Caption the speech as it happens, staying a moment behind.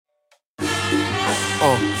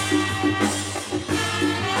Some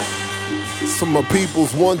of my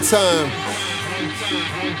peoples one time.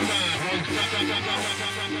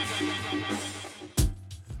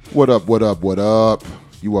 What up, what up, what up?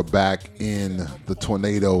 You are back in the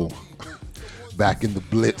tornado, back in the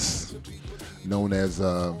blitz, known as...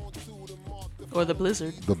 or the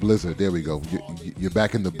blizzard. The blizzard, there we go. You're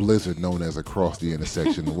back in the blizzard known as Across the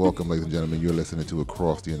Intersection. Welcome, ladies and gentlemen. You're listening to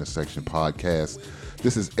Across the Intersection podcast.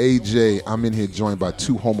 This is AJ. I'm in here joined by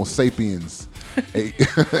two Homo sapiens.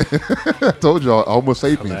 I told y'all, Homo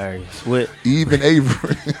sapiens. Hilarious. What? Eve and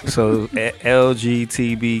Avery. So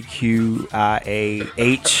LGBTQIA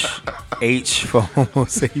H for Homo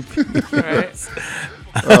sapiens. Right.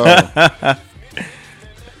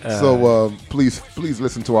 So please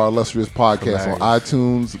listen to our illustrious podcast on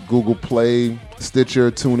iTunes, Google Play, Stitcher,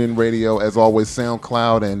 TuneIn Radio, as always,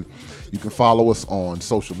 SoundCloud, and you can follow us on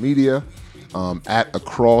social media at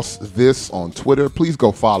Across This on Twitter. Please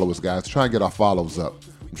go follow us, guys. Try and get our follows up.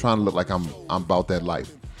 I'm trying to look like I'm about that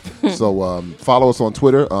life. So follow us on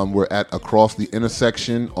Twitter. We're at Across the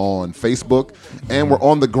Intersection on Facebook, and we're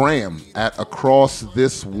on the gram at Across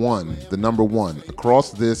This One, the number one,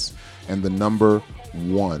 Across This and the number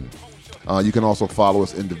one. You can also follow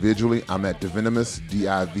us individually. I'm at Divenomous,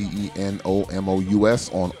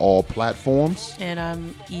 DIVENOMOUS on all platforms. And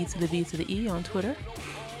I'm E to the V to the E on Twitter.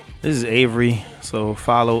 This is Avery, so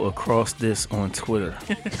follow Across This on Twitter.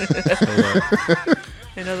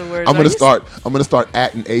 In other words, I'm gonna start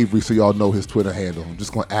atting Avery so y'all know his Twitter handle. I'm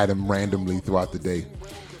just gonna add him randomly throughout the day.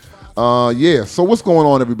 Yeah. So what's going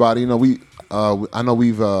on, everybody? You know, I know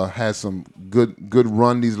we've had some good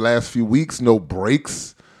run these last few weeks. No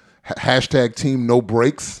breaks. Hashtag team no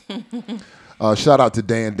breaks. Shout out to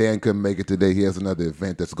Dan. Dan couldn't make it today. He has another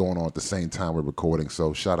event that's going on at the same time we're recording.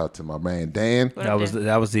 So shout out to my man Dan. That was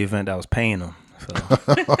the event that was paying him. So.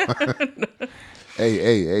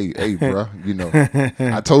 Hey, bro. You know,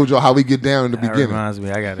 I told y'all how we get down in the beginning. Reminds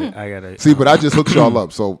me, I gotta. See, but I just hooked y'all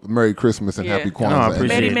up. So Merry Christmas and Happy Kwanzaa. No, I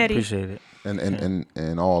appreciate it.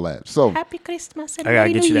 And all that. So Happy Christmas and I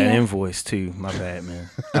gotta get you that Hallelujah. invoice too. My bad, man.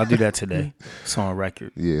 I'll do that today. It's on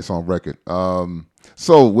record. Yeah, it's on record.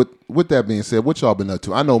 So with that being said, what y'all been up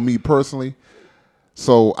to? I know me personally.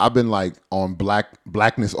 So I've been like on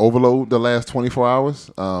blackness overload the last 24 hours.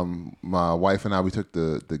 My wife and I, we took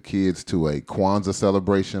the kids to a Kwanzaa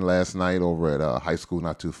celebration last night over at a high school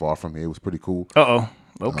not too far from here. It was pretty cool.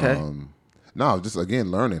 Okay. No, just again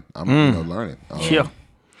learning. I'm learning. Yeah.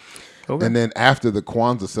 Okay. And then after the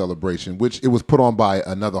Kwanzaa celebration, which it was put on by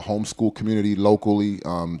another homeschool community locally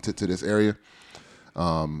to this area,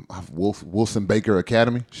 Wilson Baker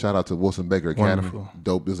Academy. Shout out to Wilson Baker Academy. Wonderful.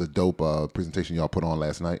 Dope. There's a dope presentation y'all put on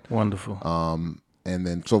last night. Wonderful. And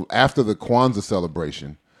then so after the Kwanzaa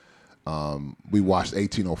celebration, we watched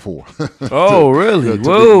 1804. Oh, really?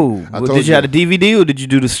 Whoa. Did you have the DVD or did you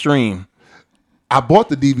do the stream? I bought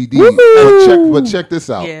the DVD, but check this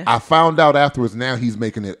out. Yeah. I found out afterwards. Now he's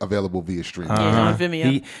making it available via streaming. Yeah, on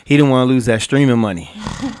Vimeo. He didn't want to lose that streaming money.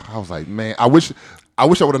 I was like, man, I wish I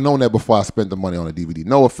would have known that before I spent the money on a DVD.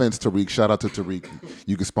 No offense, Tariq. Shout out to Tariq.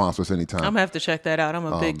 You can sponsor us anytime. I'm gonna have to check that out. I'm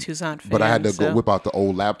a big Toussaint fan. But I had to go whip out the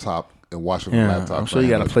old laptop and watch it on the laptop. I'm sure you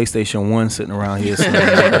got a PlayStation 1 sitting around here.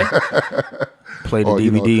 Play the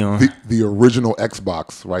DVD on. The original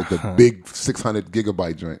Xbox, right? The big 600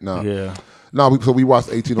 gigabyte joint. No. Yeah. No, so we watched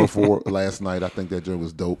 1804 last night. I think that joint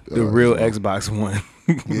was dope. The real Xbox One.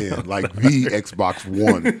 Yeah, like the Xbox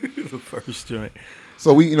One. The first joint.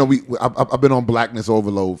 So I've been on blackness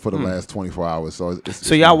overload for the last 24 hours. So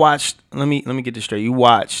y'all watched. Let me get this straight. You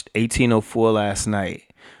watched 1804 last night.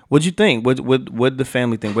 What'd you think? What the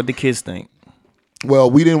family think? What the kids think?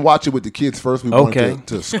 Well, we didn't watch it with the kids first. We wanted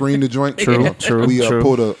to screen the joint. True. We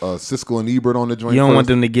pulled a Siskel and Ebert on the joint. You don't first. want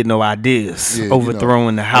them to get no ideas,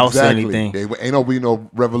 overthrowing the house or anything. Ain't no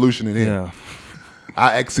revolution in here. Yeah.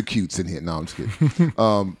 I executes in here. No, I'm just kidding.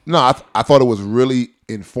 I thought it was really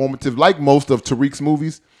informative. Like most of Tariq's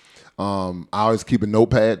movies, I always keep a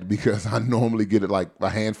notepad because I normally get it like a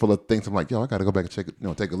handful of things. I'm like, I got to go back and check it.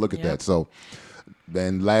 Take a look at that. So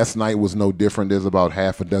then last night was no different. There's about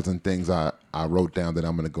half a dozen things I wrote down that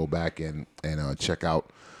I'm going to go back and check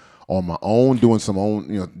out on my own, doing some of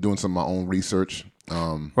my own research.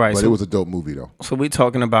 Right. But it was a dope movie though. So we're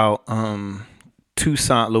talking about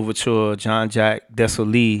Toussaint Louverture, Jean-Jacques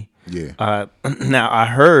Dessalines. Yeah. Now I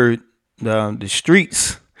heard the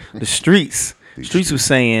streets was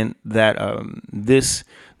saying that this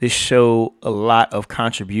showed a lot of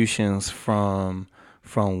contributions from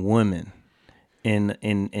women. in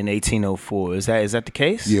 1804. Is that the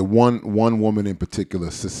case? Yeah, one woman in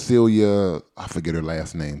particular, Cecilia, I forget her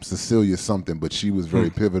last name, Cecilia something, but she was very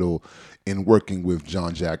pivotal in working with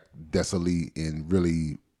Jean-Jacques Dessalines in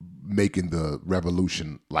really making the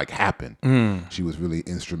revolution happen. She was really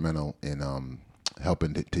instrumental in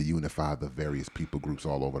helping to unify the various people groups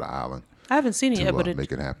all over the island. I haven't seen it yet, but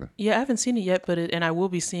make it happen. Yeah, I haven't seen it yet, and I will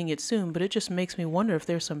be seeing it soon. But it just makes me wonder if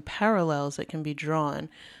there's some parallels that can be drawn,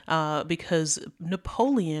 because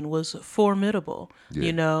Napoleon was formidable,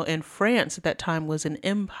 and France at that time was an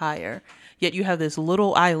empire. Yet you have this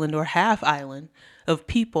little island or half island of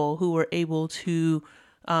people who were able to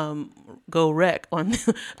go wreck on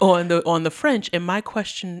on the French. And my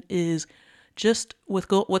question is, just with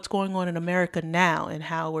what's going on in America now and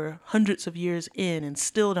how we're hundreds of years in and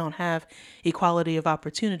still don't have equality of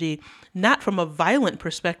opportunity, not from a violent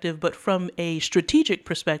perspective, but from a strategic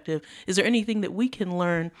perspective, is there anything that we can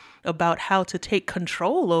learn about how to take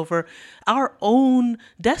control over our own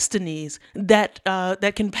destinies that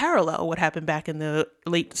can parallel what happened back in the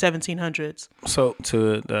late 1700s? So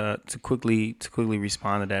to quickly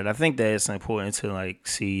respond to that, I think that it's important to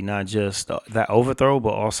see not just that overthrow,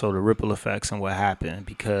 but also the ripple effects and what happened,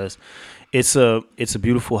 because it's a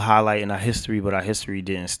beautiful highlight in our history, but our history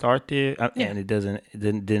didn't start there, and it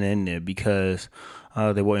didn't end there, because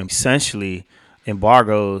there were essentially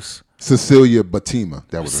embargoes. Cecilia Batima,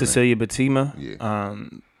 that was Cecilia Batima. Yeah.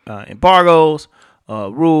 Embargoes,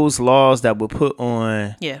 rules, laws that were put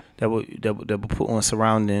on. Yeah. That were put on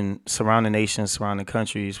surrounding nations, surrounding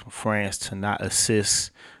countries, France, to not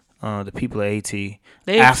assist the people of Haiti.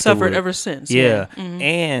 They've suffered ever since. Yeah.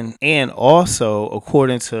 And also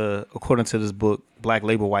according to this book, Black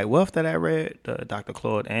Labor, White Wealth, that I read, Dr.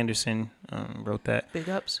 Claude Anderson wrote that. Big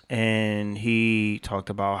ups. And he talked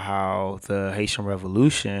about how the Haitian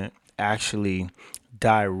Revolution actually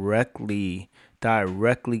directly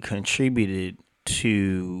contributed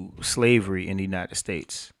to slavery in the United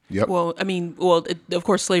States. Yep. Well, of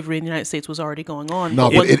course, slavery in the United States was already going on. No,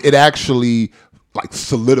 but it actually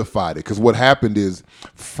solidified it, because what happened is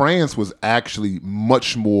France was actually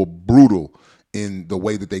much more brutal in the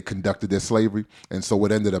way that they conducted their slavery. And so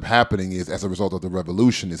what ended up happening is, as a result of the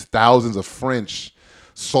revolution, is thousands of French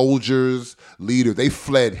soldiers, leaders, they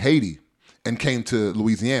fled Haiti and came to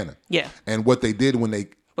Louisiana. Yeah. And what they did when they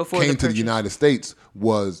came to the United States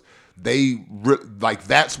was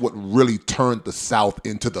that's what really turned the South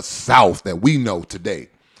into the South that we know today.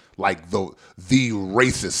 The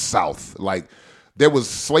racist South. There was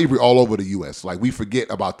slavery all over the U.S. We forget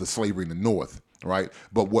about the slavery in the North, right?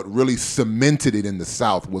 But what really cemented it in the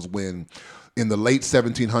South was when, in the late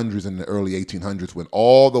 1700s and the early 1800s, when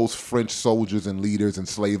all those French soldiers and leaders and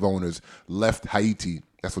slave owners left Haiti.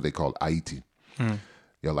 That's what they called Haiti.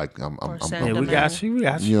 Yeah, we got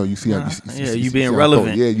you. You see, you being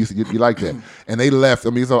relevant. Yeah, you like that. And they left.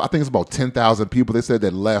 I think it's about 10,000 people. They said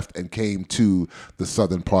that left and came to the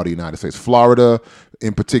southern part of the United States, Florida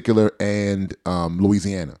in particular, and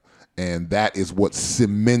Louisiana. And that is what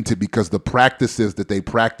cemented, because the practices that they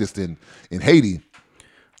practiced in Haiti,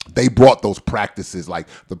 they brought those practices,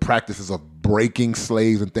 the practices of breaking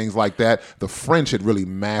slaves and things like that. The French had really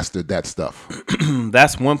mastered that stuff.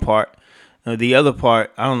 That's one part. The other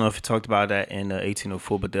part, I don't know if you talked about that in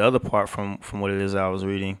 1804, but the other part from what it is I was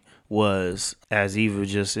reading was, as Eva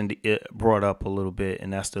just brought up a little bit,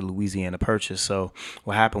 and that's the Louisiana Purchase. So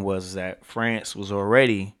what happened was that France was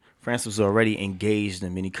already engaged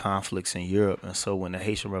in many conflicts in Europe, and so when the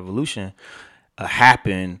Haitian Revolution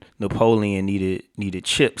happened, Napoleon needed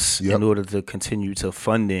chips in order to continue to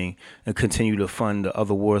fund the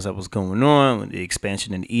other wars that was going on, the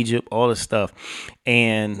expansion in Egypt, all this stuff,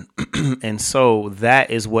 and so that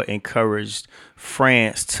is what encouraged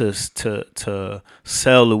France to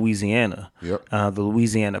sell Louisiana. The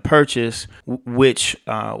Louisiana Purchase, which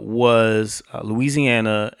was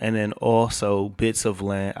Louisiana, and then also bits of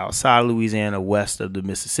land outside Louisiana, west of the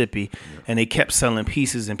Mississippi, and they kept selling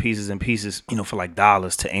pieces and pieces and pieces, for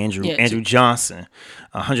dollars to Andrew Johnson,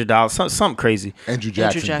 $100, something crazy. Andrew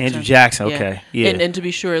Jackson. Okay, yeah. And to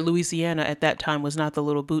be sure, Louisiana at that time was not the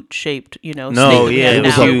little boot-shaped, state. It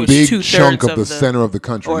was a big chunk of the center of the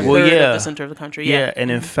country. Or of the center of the country. Yeah. And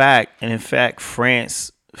in fact,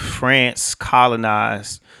 France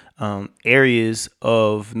colonized areas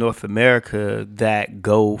of North America that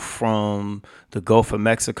go from the Gulf of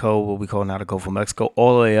Mexico, what we call now the Gulf of Mexico,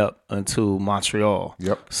 all the way up until Montreal.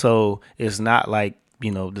 Yep. So it's not like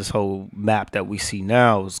this whole map that we see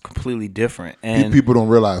now is completely different. And people don't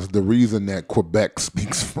realize the reason that Quebec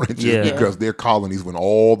speaks French is because their colonies went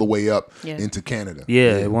all the way up into Canada.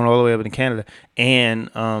 Yeah, it went all the way up into Canada.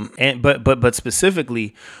 But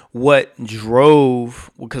specifically, what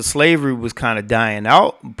drove, because slavery was kind of dying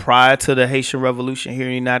out prior to the Haitian Revolution here in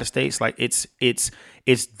the United States. Like it's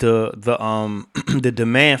the the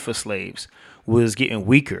demand for slaves was getting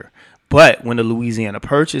weaker. But when the Louisiana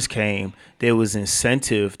Purchase came, there was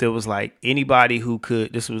incentive. There was like anybody who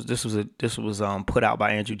could. This was put out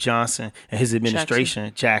by Andrew Johnson and his administration.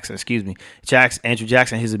 Andrew Jackson,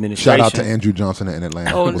 his administration. Shout out to Andrew Johnson in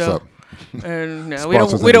Atlanta. Oh, What's no. up? No,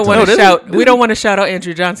 we don't want to shout. We don't want to shout out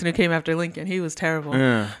Andrew Johnson, who came after Lincoln. He was terrible.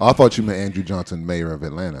 Yeah. I thought you meant Andrew Johnson, mayor of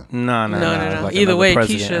Atlanta. No. Like either way,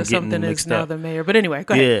 Keisha something is now the mayor. But anyway,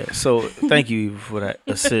 go ahead. Yeah. So thank you for that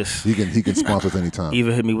assist. He can sponsor us anytime.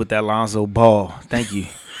 Even hit me with that Lonzo Ball. Thank you.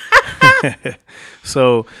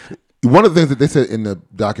 So one of the things that they said in the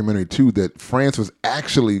documentary too, that France was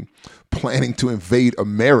actually planning to invade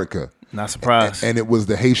America. Not surprised. And it was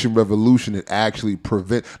the Haitian Revolution that actually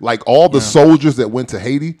like all the soldiers that went to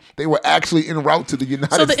Haiti, they were actually en route to the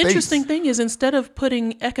United States. So the interesting thing is, instead of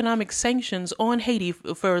putting economic sanctions on Haiti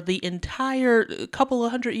for the entire couple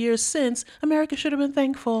of hundred years since, America should have been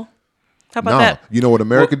thankful. How about that? You know what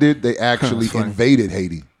America did? They actually invaded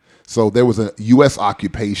Haiti. So there was a U.S.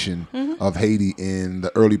 occupation of Haiti in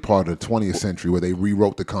the early part of the 20th century where they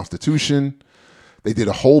rewrote the Constitution. They did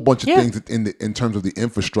a whole bunch of things in terms of the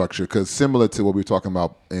infrastructure, because similar to what we were talking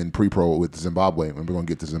about in pre-pro with Zimbabwe, and we're going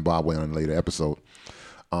to get to Zimbabwe on a later episode.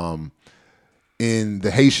 In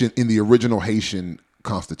the original Haitian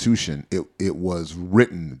Constitution, it was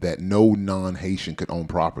written that no non-Haitian could own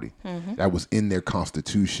property. That was in their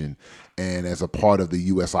Constitution. And as a part of the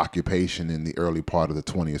U.S. occupation in the early part of the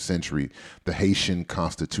 20th century, the Haitian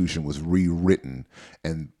Constitution was rewritten,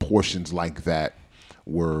 and portions like that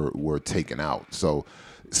were taken out. So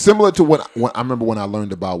similar to what I remember when I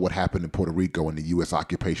learned about what happened in Puerto Rico and the U.S.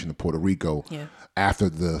 occupation of Puerto Rico after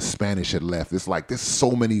the Spanish had left. It's like there's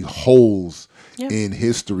so many holes in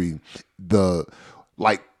history.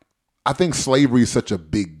 I think slavery is such a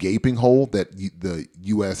big gaping hole that the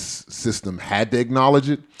U.S. system had to acknowledge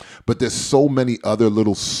it, but there's so many other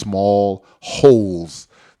little small holes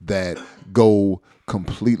that go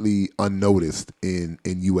completely unnoticed in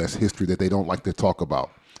U.S. history that they don't like to talk about.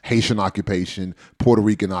 Haitian occupation, Puerto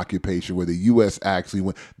Rican occupation, where the U.S. actually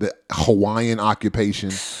went, the Hawaiian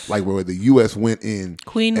occupation, like where the U.S. went in.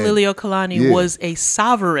 Queen Liliuokalani was a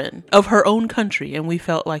sovereign of her own country, and we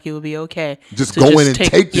felt like it would be okay just go in and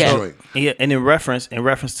take the joint. Yeah, and in reference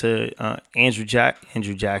to Andrew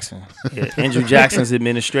Jackson, Andrew Jackson's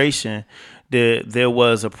administration. There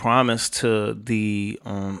was a promise to the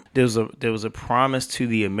there was a promise to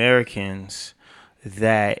the Americans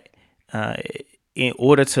that in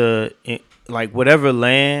order to like whatever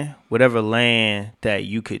land that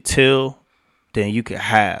you could till, then you could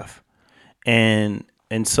have, and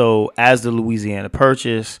so as the Louisiana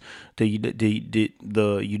Purchase,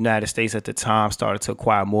 the United States at the time started to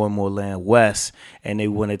acquire more and more land west, and they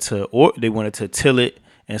wanted to till it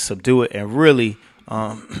and subdue it and really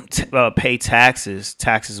pay taxes.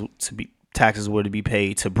 Taxes were to be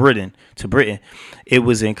paid to Britain. It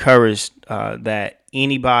was encouraged that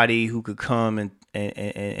anybody who could come and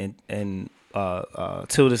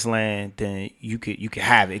till this land, then you could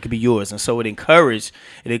have it. It could be yours. And so it encouraged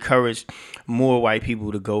more white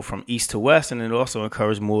people to go from east to west, and it also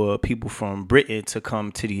encouraged more people from Britain to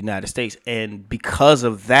come to the United States. And because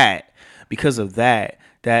of that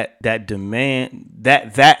demand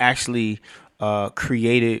that actually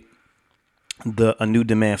created a new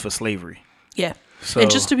demand for slavery. Yeah. So,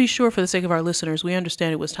 and just to be sure, for the sake of our listeners, we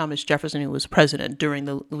understand it was Thomas Jefferson who was president during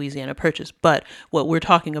the Louisiana Purchase. But what we're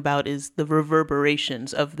talking about is the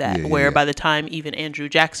reverberations of that, where by the time even Andrew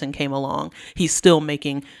Jackson came along, he's still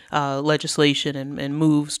making legislation and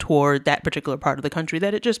moves toward that particular part of the country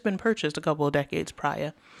that had just been purchased a couple of decades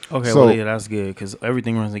prior. Okay, so, well, yeah, that's good, because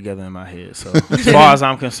everything runs together in my head. So as far as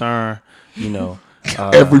I'm concerned,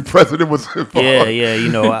 every president was involved.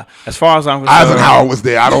 Yeah. As far as I'm concerned, Eisenhower was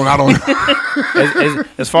there. I don't.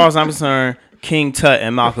 As far as I'm concerned, King Tut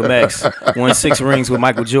and Malcolm X won 6 rings with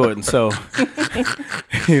Michael Jordan. So,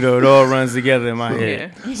 it all runs together in my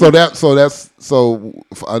head. Yeah. So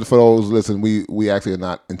for those listening, we actually are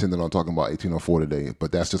not intending on talking about 1804 today,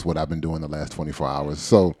 but that's just what I've been doing the last 24 hours.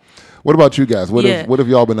 So, what about you guys? What have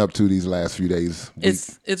y'all been up to these last few days?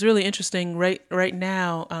 It's really interesting. Right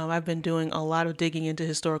now, I've been doing a lot of digging into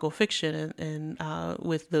historical fiction and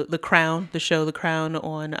with the Crown, the show The Crown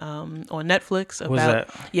on Netflix. What's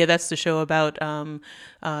that? Yeah, that's the show about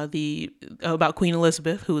about Queen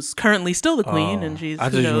Elizabeth, who's currently still the queen, and she's. I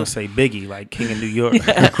just want to say Biggie, like King of New York,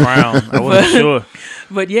 the crown. I wasn't sure.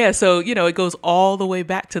 But yeah, so it goes all the way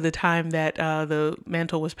back to the time that the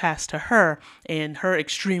mantle was passed to her, and her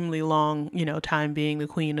extremely long, time being the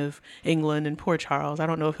Queen of England. And poor Charles, I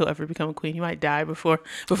don't know if he'll ever become a queen. He might die before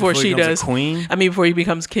she does. A queen? I mean, before he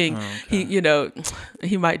becomes king, okay.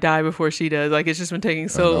 he might die before she does. Like, it's just been taking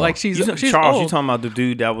so like she's Charles. old. You talking about the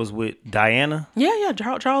dude that was with Diana? Yeah.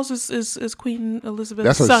 Charles is Queen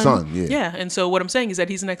Elizabeth's That's her son. Yeah. Yeah, and so what I'm saying is that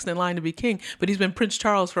he's next in line to be king, but he's been Prince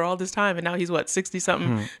Charles for all this time, and now he's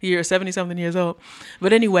 60-something years, 70-something years old.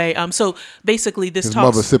 But anyway, so basically this his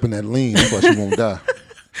talks. mother sipping that lean, that's why she won't die.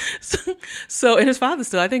 So and his father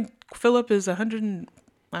still. I think Philip is 100.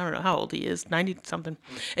 I don't know how old he is, 90 something.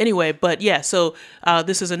 Anyway, but yeah, so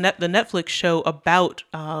this is the Netflix show about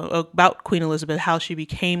Queen Elizabeth, how she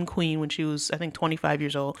became queen when she was, I think, 25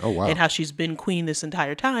 years old. Oh, wow. And how she's been queen this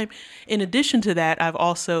entire time. In addition to that, I've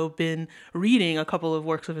also been reading a couple of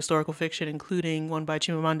works of historical fiction, including one by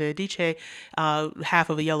Chimamanda Adichie, Half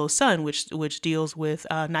of a Yellow Sun, which deals with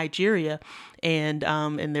Nigeria and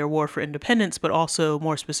their war for independence, but also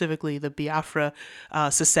more specifically the Biafra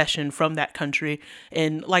secession from that country,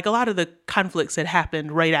 and like a lot of the conflicts that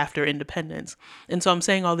happened right after independence. And so I'm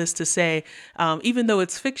saying all this to say, even though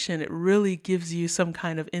it's fiction, it really gives you some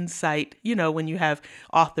kind of insight, when you have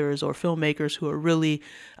authors or filmmakers who are really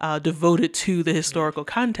devoted to the historical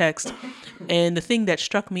context. And the thing that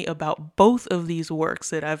struck me about both of these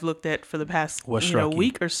works that I've looked at for the past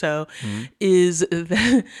week or so is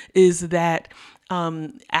that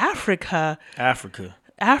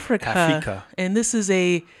Africa, and this is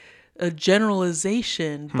a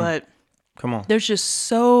generalization, but come on, there's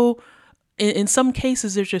just in some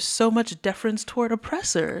cases there's just so much deference toward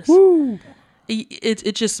oppressors. Woo.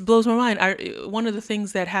 It just blows my mind. One of the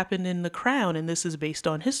things that happened in The Crown, and this is based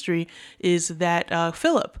on history, is that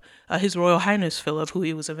Philip, His Royal Highness Philip, who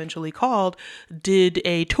he was eventually called, did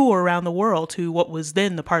a tour around the world to what was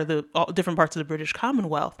then different parts of the British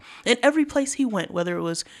Commonwealth. And every place he went, whether it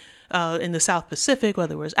was in the South Pacific,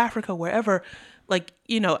 whether it was Africa, wherever,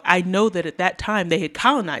 I know that at that time they had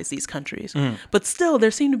colonized these countries, but still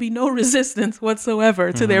there seemed to be no resistance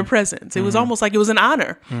whatsoever to their presence. It was almost like it was an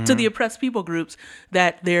honor to the oppressed people groups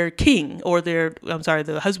that their king or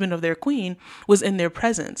the husband of their queen was in their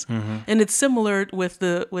presence. And it's similar with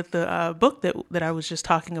the book that I was just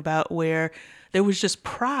talking about, where there was just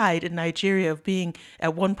pride in Nigeria of being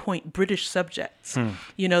at one point British subjects.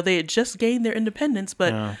 They had just gained their independence,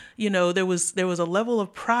 but there was a level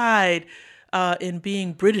of pride in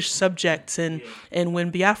being British subjects, and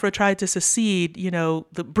when Biafra tried to secede,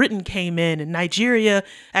 the Britain came in, and Nigeria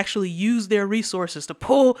actually used their resources to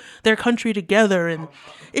pull their country together. And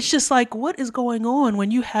it's just like, what is going on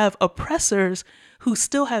when you have oppressors who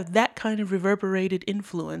still have that kind of reverberated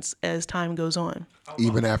influence as time goes on?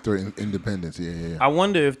 Even after independence, yeah. I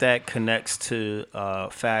wonder if that connects to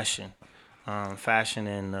fashion and fashion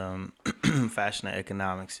and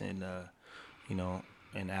economics, and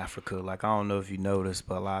in Africa. Like, I don't know if you noticed,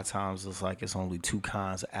 but a lot of times it's only two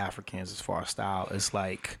kinds of Africans as far as style. It's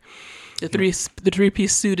like the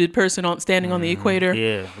three-piece suited person standing on the equator.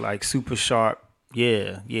 Yeah, like super sharp.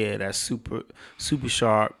 Yeah, that's super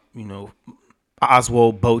sharp.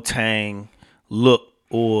 Oswald Boateng look,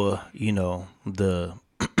 or the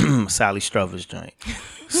Sally Struthers joint.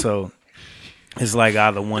 So it's like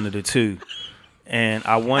either one of the two. And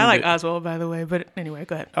I wonder. I like Oswald, by the way, but anyway,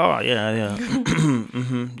 go ahead. Oh yeah.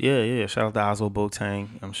 Yeah. Shout out to Oswald Boateng.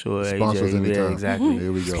 I'm sure sponsors AJ. Anytime. Yeah, exactly.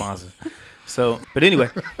 Here we go. Sponsors. So, but anyway,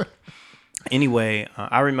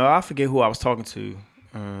 I remember. I forget who I was talking to,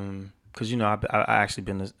 because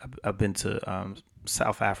I've been to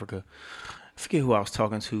South Africa. I forget who I was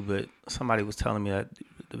talking to, but somebody was telling me that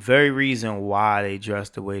the very reason why they dress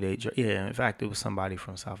the way they dress. Yeah, in fact, it was somebody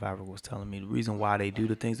from South Africa was telling me the reason why they do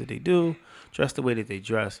the things that they do, dress the way that they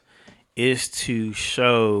dress, is to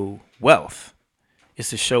show wealth.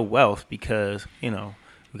 It's to show wealth because, we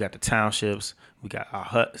got the townships, we got our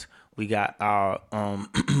huts, we got our, our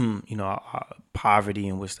poverty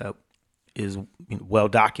in which that is well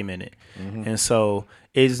documented. And so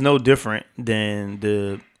it's no different than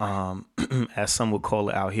the as some would call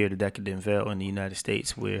it out here, the decadent veil in the United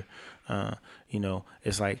States, where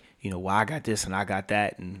it's like, well, I got this and I got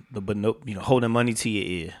that, and but no, holding money to your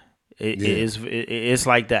ear. It's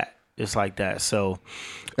like that. It's like that. So,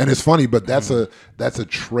 and it's funny, but that's a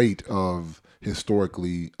trait of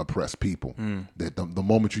historically oppressed people. That the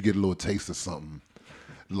moment you get a little taste of something,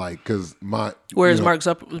 Like, because whereas you know,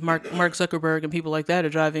 Mark Zuckerberg and people like that are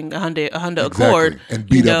driving a Honda exactly, Accord and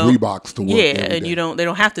beat up Reeboks to work. Yeah, every and day. they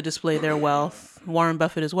don't have to display their wealth. Warren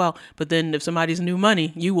Buffett as well. But then if somebody's new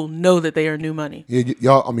money, you will know that they are new money. Yeah,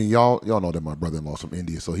 y'all know that my brother-in-law's from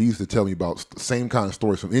India, so he used to tell me about the same kind of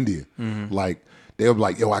stories from India. Like they were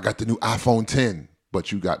like, "Yo, I got the new iPhone 10." But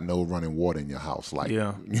you got no running water in your house. Like, you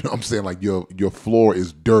know what I'm saying? Like your floor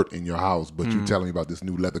is dirt in your house, but you telling me about this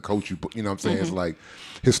new leather coat you put, you know what I'm saying? It's like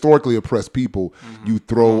historically oppressed people, you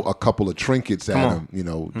throw a couple of trinkets at them, you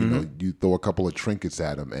know, you throw a couple of trinkets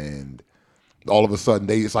at them and all of a sudden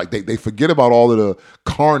it's like they forget about all of the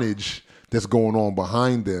carnage that's going on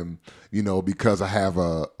behind them, you know, because I have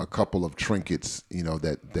a couple of trinkets, you know,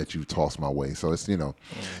 that you toss my way. So it's, you know,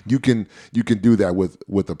 you can do that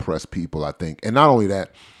with oppressed people, I think. And not only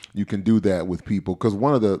that, you can do that with people, because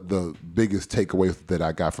one of the biggest takeaways that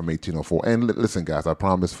I got from 1804, and listen, guys, I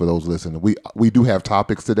promise for those listening, we do have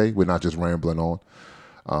topics today. We're not just rambling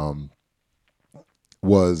on.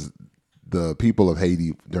 Was the people of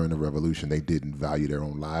Haiti during the revolution, they didn't value their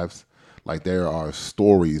own lives. Like there are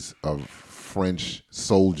stories of French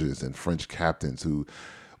soldiers and French captains who,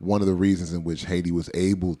 one of the reasons in which Haiti was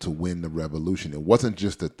able to win the revolution, it wasn't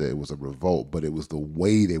just that there was a revolt, but it was the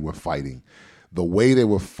way they were fighting. The way they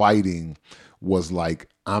were fighting was like,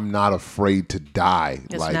 I'm not afraid to die.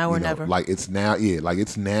 It's like, now or never. Like it's now, like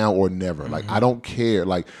it's now or never. Like I don't care.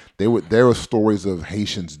 Like there were stories of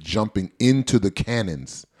Haitians jumping into the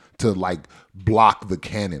cannons to like block the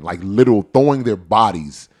cannon, like literal throwing their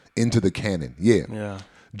bodies into the cannon. Yeah.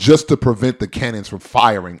 Just to prevent the cannons from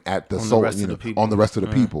firing at the on the rest of the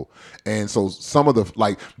people. And so some of the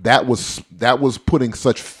like that was putting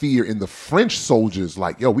such fear in the French soldiers,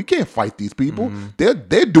 like, yo, we can't fight these people. They're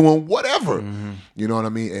doing whatever. You know what I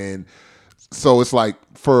mean? And so it's like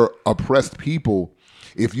for oppressed people,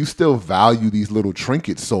 if you still value these little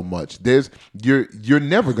trinkets so much, you're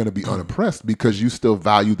never going to be unoppressed because you still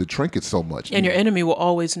value the trinkets so much. And your enemy will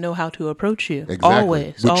always know how to approach you. Exactly.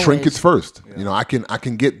 Always. Trinkets first. Yeah. You know, I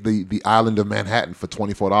can get the island of Manhattan for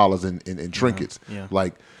 $24 in trinkets. Yeah.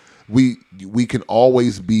 Like we can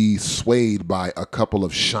always be swayed by a couple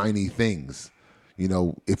of shiny things. You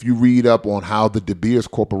know, if you read up on how the De Beers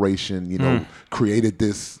Corporation, you know, created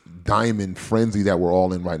this diamond frenzy that we're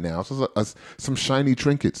all in right now. So some shiny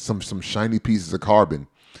trinkets, some shiny pieces of carbon.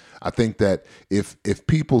 I think that if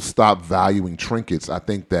people stop valuing trinkets, I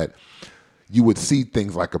think that you would see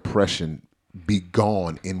things like oppression be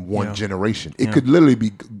gone in one generation. It could literally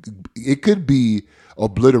be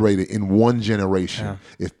obliterated in one generation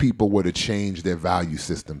if people were to change their value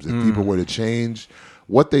systems. If people were to change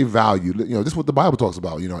what they value, you know, this is what the Bible talks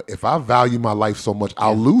about. You know, if I value my life so much,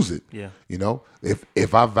 I'll lose it. Yeah. You know,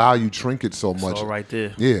 if I value trinkets so much, all right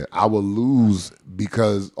there. Yeah, I will lose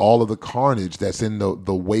because all of the carnage that's in the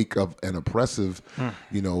wake of an oppressive,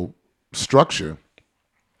 you know, structure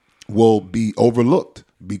will be overlooked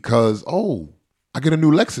because I get a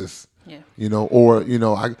new Lexus. Yeah. You know, or you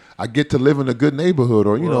know, I get to live in a good neighborhood,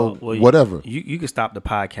 or whatever. You can stop the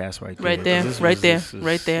podcast right there. Right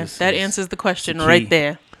there. That answers the question right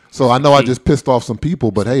there. So I know I just pissed off some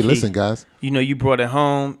people, but hey, listen, guys. You know, you brought it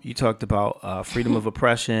home. You talked about freedom of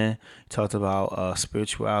oppression. You talked about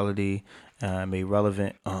spirituality, made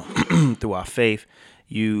relevant through our faith.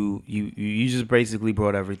 You just basically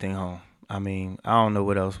brought everything home. I mean, I don't know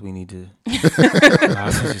what else we need to.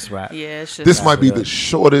 Just wrap. Yeah, it's just this might be the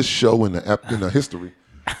shortest show in the history.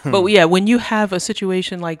 But yeah, when you have a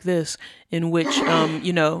situation like this in which,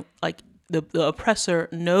 you know, like the oppressor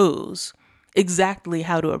knows exactly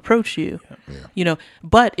how to approach you, you know,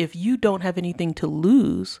 but if you don't have anything to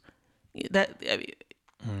lose, I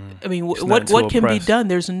mean, what can be done?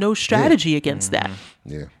 There's no strategy against that.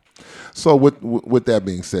 Yeah. So with that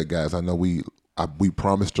being said, guys, I know we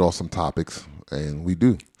promised y'all some topics, and we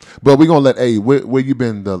do. But we're going to let where you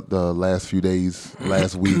been the last few days,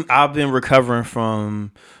 last week? I've been recovering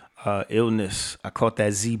from illness. I caught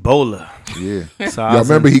that Zebola. Yeah. So I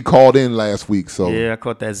remember he called in last week. So yeah, I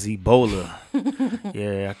caught that Zebola.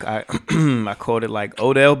 Yeah, I caught it like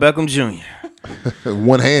Odell Beckham Jr.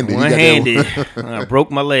 One-handed. I broke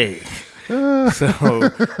my leg.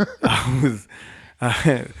 So I was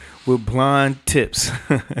with blonde tips.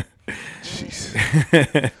 Jeez.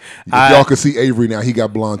 If y'all can see Avery now, he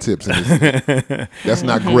got blonde tips in his beard. That's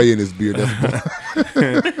not gray in his beard.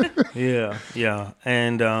 That's yeah.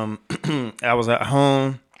 And I was at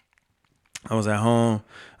home. I was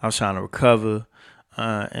trying to recover.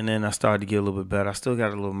 And then I started to get a little bit better. I still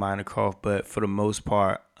got a little minor cough, but for the most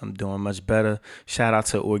part, I'm doing much better. Shout out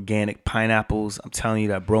to organic pineapples. I'm telling you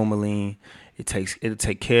that bromelain it'll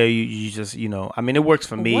take care of you. You just, I mean, it works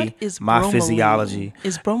for me. What is my bromelain? Physiology.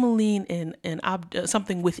 Is bromelain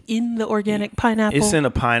something within the organic pineapple? It's in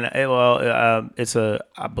a pineapple. Well,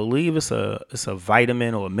 I believe it's a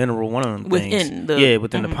vitamin or a mineral. One of them within things.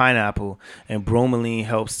 Within the pineapple. And bromelain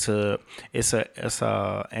helps to. It's a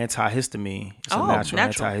antihistamine. It's a natural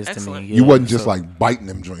antihistamine. Excellent. You wasn't just like biting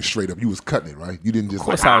them joints straight up. You was cutting it, right? You didn't just. Of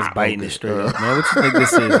course, I was biting it straight up, man. What you think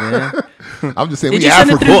this is, man? I'm just saying, we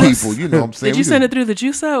African people. You know what I'm saying? Did you send it through the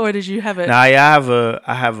juicer, or did you have it? Nah, I have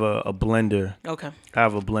a blender. Okay. I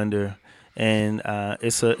have a blender, and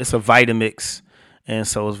it's a Vitamix, and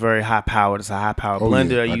so it's very high powered. It's a high powered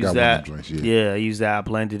blender. Yeah. I use that. Joints, I use that. I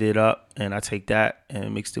blended it up, and I take that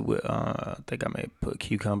and mixed it with. I think I may put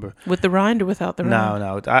cucumber with the rind or without the rind.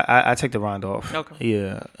 No. I take the rind off. Okay.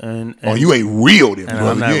 Yeah, and you ain't real, then, brother.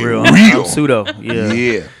 I'm not real. Real. I'm pseudo. Yeah.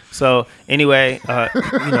 Yeah. So anyway,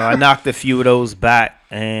 I knocked a few of those back,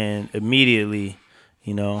 and immediately,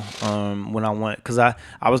 when I went, because I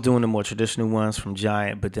was doing the more traditional ones from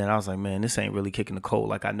Giant, but then I was like, man, this ain't really kicking the cold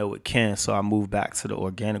like I know it can. So I moved back to the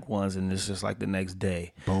organic ones, and it's just like the next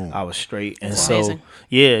day, boom, I was straight. And That's so amazing.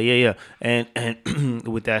 yeah. And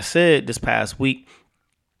with that said, this past week,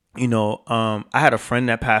 I had a friend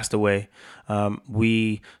that passed away.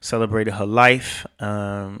 We celebrated her life,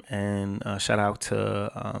 and shout out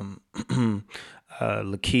to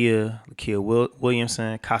Lakia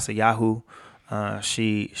Williamson, Casa Yahoo.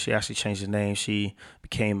 She actually changed her name. She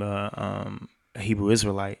became a Hebrew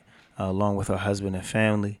Israelite along with her husband and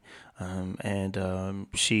family, and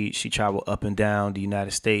she traveled up and down the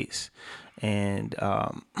United States. And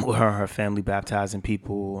with her family baptizing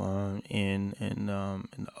people in the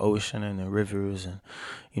ocean and the rivers, and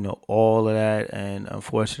all of that. And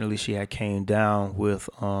unfortunately, she had came down with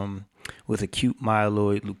acute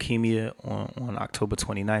myeloid leukemia on October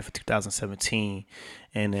 29th of 2017.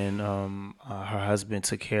 And then her husband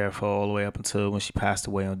took care of her all the way up until when she passed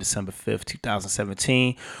away on December 5th,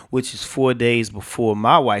 2017, which is 4 days before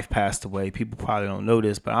my wife passed away. People probably don't know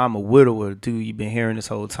this, but I'm a widower. Dude, you've been hearing this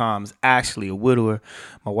whole time. I'm actually a widower.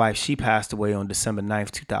 My wife, she passed away on December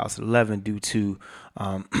 9th, 2011 due to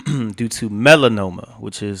melanoma,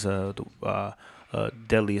 which is the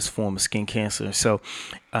deadliest form of skin cancer. So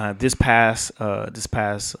this past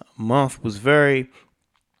month was very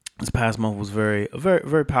a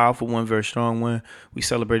very powerful one, very strong one. We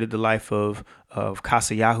celebrated the life of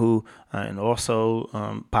Casa Yahoo, and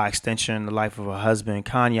also by extension the life of her husband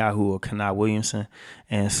Khan Yahoo, or Kanai Williamson.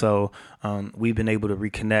 And so we've been able to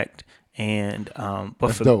reconnect. And but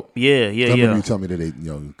that's for dope. Yeah. You tell me that they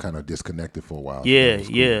kind of disconnected for a while.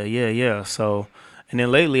 Yeah. So, and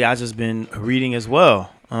then lately I just been reading as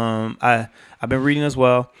well. I've been reading as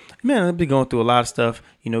well. Man, I've been going through a lot of stuff,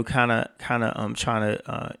 kind of trying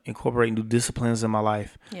to incorporate new disciplines in my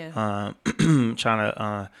life. Yeah. Trying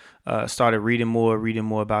to started reading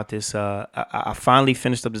more about this. I finally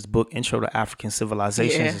finished up this book, Intro to African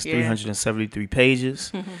Civilizations. It's 373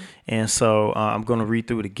 pages. Mm-hmm. And so I'm going to read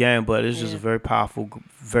through it again, but it's just a very powerful,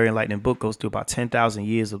 very enlightening book. Goes through about 10,000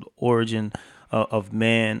 years of the origin of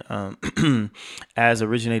man as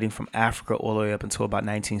originating from Africa all the way up until about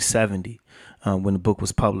 1970 when the book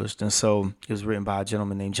was published. And so it was written by a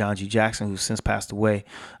gentleman named John G. Jackson, who's since passed away.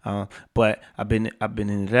 But I've been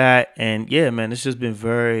into that, and yeah, man, it's just been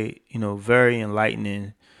very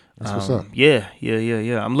enlightening. That's what's up. Yeah.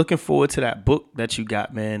 I'm looking forward to that book that you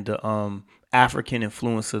got, man. The African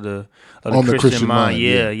influence of the Christian mind.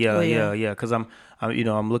 Yeah. Because I'm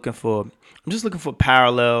just looking for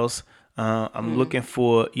parallels. I'm looking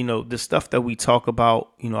for, the stuff that we talk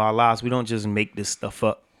about, our lives. We don't just make this stuff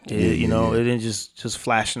up. It didn't just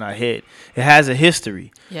flash in our head. It has a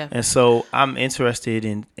history. Yeah. And so I'm interested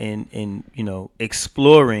in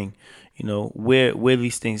exploring, where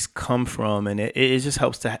these things come from. And it just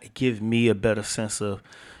helps to give me a better sense of,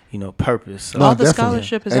 purpose. So. All the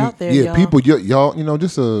scholarship is out there, y'all. People, y'all,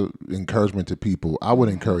 just a encouragement to people. I would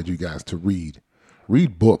encourage you guys to read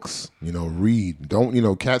books, read.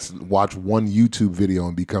 Don't, cats watch one YouTube video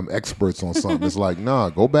and become experts on something. It's like, nah,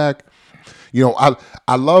 go back.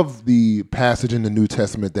 I love the passage in the New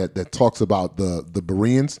Testament that talks about the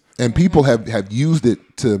Bereans, and people have used it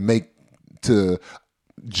to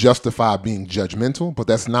justify being judgmental, but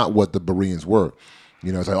that's not what the Bereans were.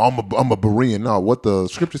 It's like, I'm a Berean. No, what the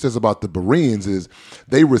scripture says about the Bereans is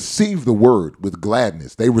they received the word with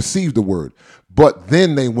gladness. They received the word, but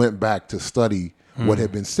then they went back to study what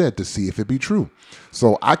had been said to see if it be true.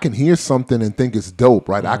 So I can hear something and think it's dope,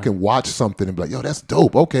 right? I can watch something and be like, yo, that's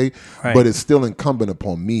dope. Okay. Right. But it's still incumbent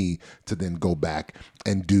upon me to then go back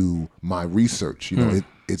and do my research.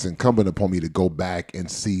 it's incumbent upon me to go back and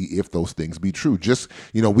see if those things be true. Just,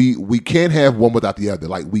 we can't have one without the other.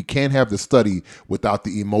 Like, we can't have the study without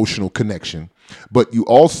the emotional connection. But you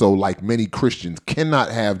also, like many Christians, cannot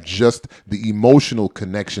have just the emotional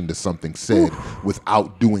connection to something said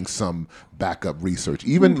without doing some backup research.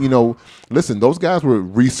 Even, listen, those guys were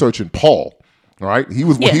researching Paul, all right? He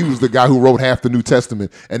was the guy who wrote half the New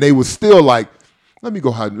Testament, and they was still like, let me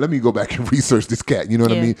go back and research this cat, you know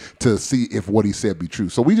what I mean, to see if what he said be true.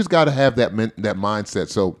 So we just got to have that mindset.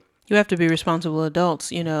 So you have to be responsible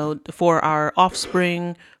adults, for our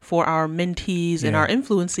offspring, for our mentees and our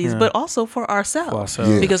influences, but also for ourselves.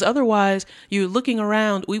 Because otherwise, you're looking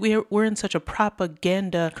around. We're in such a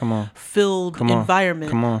propaganda-filled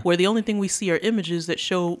environment where the only thing we see are images that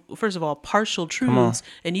show, first of all, partial truths,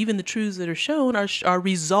 and even the truths that are shown are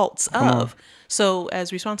results of. So,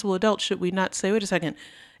 as responsible adults, should we not say, wait a second,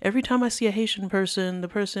 every time I see a Haitian person, the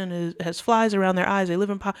person has flies around their eyes, they live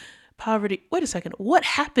in poverty. Wait a second, what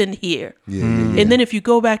happened here? And then if you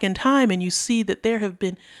go back in time and you see that there have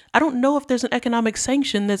been, I don't know if there's an economic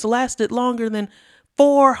sanction that's lasted longer than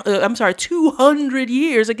 200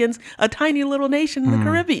 years against a tiny little nation in the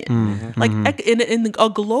Caribbean. Like in a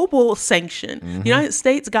global sanction, the United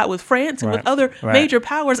States got with France and with other major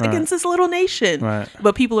powers against this little nation.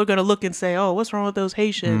 But people are going to look and say, oh, what's wrong with those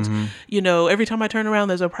Haitians? Every time I turn around,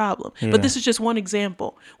 there's a problem. But this is just one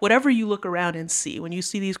example. Whatever you look around and see, when you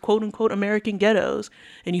see these quote unquote American ghettos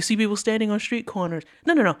and you see people standing on street corners,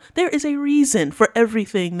 no. There is a reason for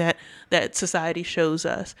everything that society shows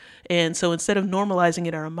us. And so instead of normalizing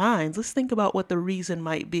it in our minds, let's think about what the reason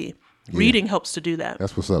might be. Reading helps to do that.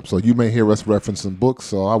 That's what's up. So you may hear us reference some books,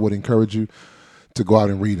 so I would encourage you to go out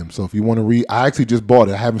and read them. So if you want to read, I actually just bought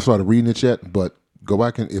it. I haven't started reading it yet, but go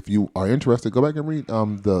back and if you are interested, go back and read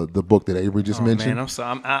the book that Avery just mentioned. Man, I'm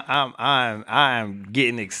sorry. I'm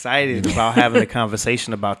getting excited about having a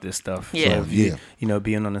conversation about this stuff. So if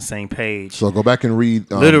being on the same page. So go back and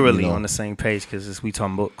read. Literally on the same page because we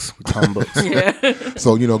talking books.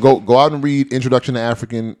 So go out and read Introduction to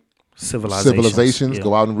African Civilizations. Yeah.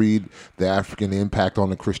 Go out and read The African Impact on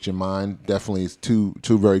the Christian Mind. Definitely, it's two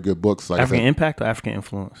very good books. Like African Impact or African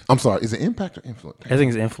Influence? I'm sorry, is it Impact or Influence? I think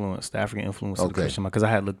it's Influence, the African Influence of the Christian Mind, because I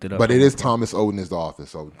had looked it up. But it is Thomas Oden is the author,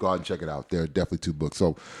 so go out and check it out. There are definitely two books.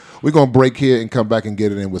 So we're going to break here and come back and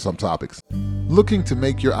get it in with some topics. Looking to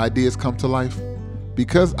make your ideas come to life?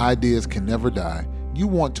 Because ideas can never die, you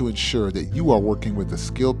want to ensure that you are working with a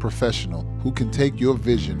skilled professional who can take your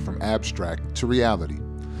vision from abstract to reality.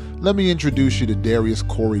 Let me introduce you to Darius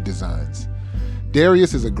Corey Designs.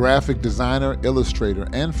 Darius is a graphic designer, illustrator,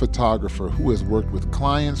 and photographer who has worked with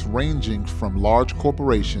clients ranging from large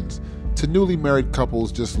corporations to newly married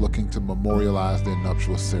couples just looking to memorialize their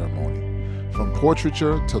nuptial ceremony. From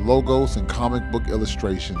portraiture to logos and comic book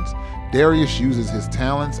illustrations, Darius uses his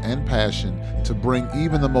talents and passion to bring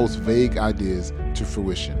even the most vague ideas to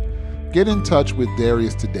fruition. Get in touch with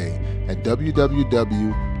Darius today at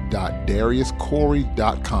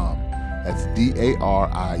www.dariuscorey.com. That's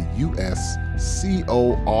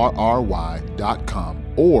DARIUSCORRY.com,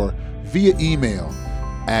 or via email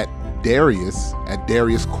at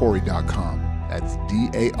darius@dariuscorey.com. That's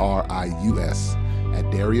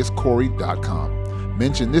DARIUS@dariuscorey.com.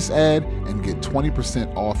 Mention this ad and get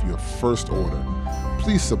 20% off your first order.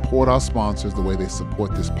 Please support our sponsors the way they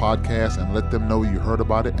support this podcast and let them know you heard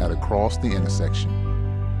about it at Across the Intersection.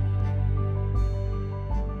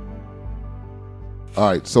 All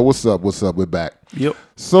right, so what's up? We're back. Yep.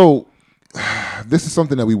 So this is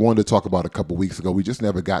something that we wanted to talk about a couple weeks ago. We just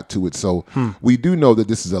never got to it. So we do know that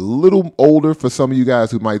this is a little older for some of you guys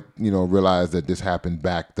who might, realize that this happened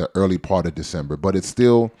back the early part of December, but it's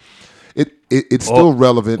still still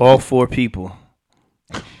relevant. All four people.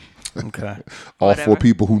 Okay. All four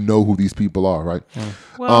people who know who these people are, right?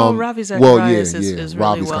 Well, Ravi Zacharias is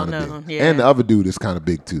really Ravi's well kinda known. big. And the other dude is kind of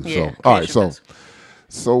big too. Yeah, so all right,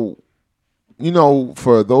 so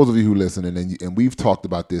for those of you who listen, and we've talked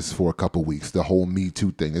about this for a couple weeks, the whole Me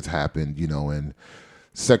Too thing that's happened, and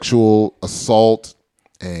sexual assault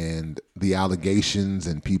and the allegations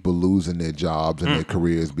and people losing their jobs and their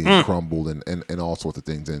careers being crumbled and all sorts of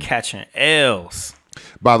things. And catching L's.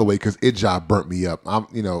 By the way, because it job burnt me up. I'm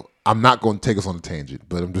not going to take us on a tangent,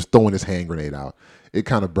 but I'm just throwing this hand grenade out. It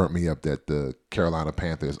kind of burnt me up that the Carolina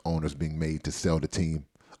Panthers owner's being made to sell the team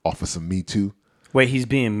off of some Me Too. Wait, he's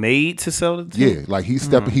being made to sell the team? Yeah, like he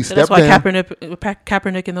stepped down. That's why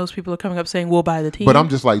Kaepernick and those people are coming up saying we'll buy the team. But I'm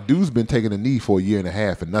just like, dude's been taking a knee for a year and a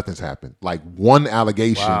half and nothing's happened. Like one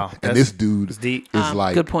allegation, and this dude is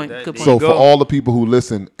like, good point. So for all the people who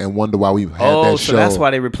listen and wonder why we've had that show, so that's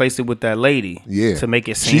why they replaced it with that lady. Yeah, to make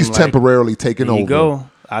it seem she's like temporarily taking over. Go.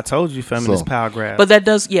 I told you, feminist power grab. But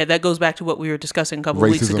that goes back to what we were discussing a couple of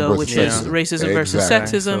weeks ago, which is racism versus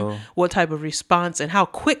sexism. So, what type of response and how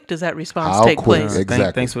quick does that response take place?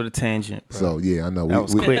 Exactly. Thanks for the tangent, bro. So yeah, I know that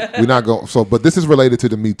was quick. We're not going. So, but this is related to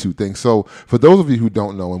the Me Too thing. So for those of you who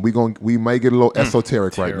don't know, and we may get a little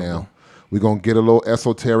esoteric right now. We're gonna get a little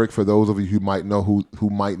esoteric for those of you who might know who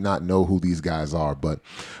might not know who these guys are. But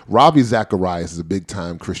Ravi Zacharias is a big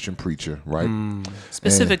time Christian preacher, right?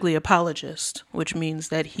 Specifically apologist, which means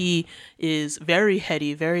that he is very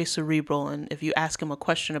heady, very cerebral, and if you ask him a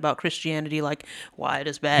question about Christianity, like why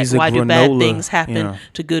do bad things happen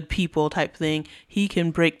to good people type thing, he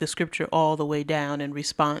can break the scripture all the way down in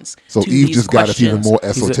response. So to Eve these just questions. got us even more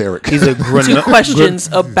esoteric. He's a to questions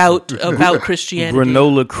about Christianity.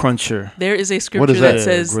 Granola cruncher. There is a scripture that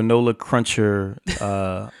says granola cruncher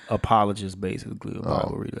apologist, basically.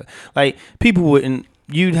 Bible reader. Like people wouldn't.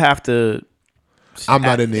 You'd have to. I'm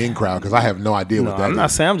not in the in crowd because I have no idea what that is. I'm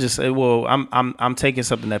not saying. I'm just saying. Well, I'm taking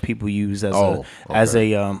something that people use as as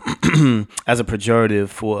a pejorative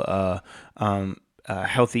for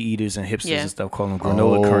healthy eaters and hipsters and stuff, call them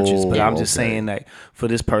granola crunchers. But I'm just saying that for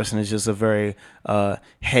this person, it's just a very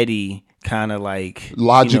heady. Kind of like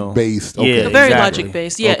logic based, very logic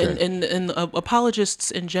based, and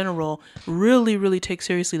apologists in general really take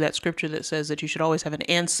seriously that scripture that says that you should always have an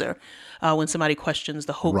answer when somebody questions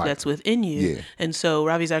the hope that's within you. And so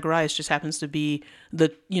Ravi Zacharias just happens to be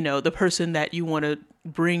the person that you want to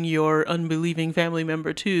bring your unbelieving family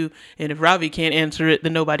member to, and if Ravi can't answer it,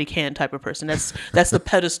 then nobody can type of person. That's the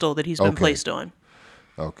pedestal that he's been placed on.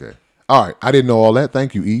 Okay. All right, I didn't know all that.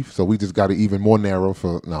 Thank you, Eve. So we just got it even more narrow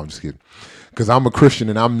no, I'm just kidding. Because I'm a Christian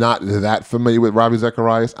and I'm not that familiar with Ravi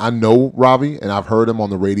Zacharias. I know Ravi and I've heard him on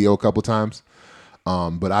the radio a couple times,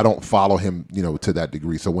 but I don't follow him, to that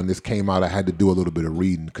degree. So when this came out, I had to do a little bit of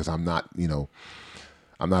reading because I'm not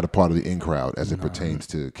a part of the in crowd as it pertains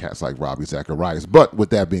to cats like Ravi Zacharias. But with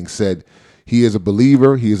that being said, he is a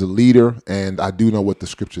believer, he is a leader, and I do know what the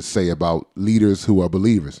scriptures say about leaders who are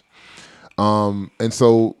believers. And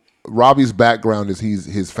so Ravi's background is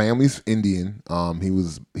his family's Indian.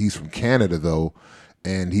 He's from Canada though,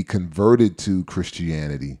 and he converted to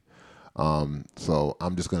Christianity. So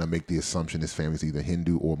I'm just gonna make the assumption his family's either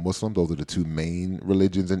Hindu or Muslim. Those are the two main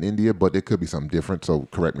religions in India, but it could be something different. So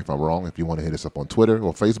correct me if I'm wrong. If you want to hit us up on Twitter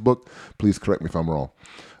or Facebook, please correct me if I'm wrong.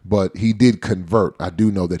 But he did convert. I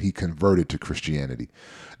do know that he converted to Christianity.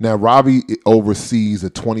 Now, Ravi oversees a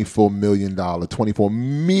 $24 million, like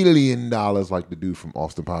the dude from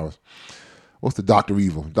Austin Powers. What's the Dr.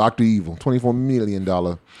 Evil, $24 million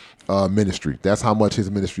ministry. That's how much his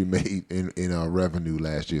ministry made in revenue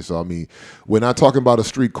last year. So, I mean, we're not talking about a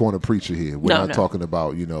street corner preacher here. We're not talking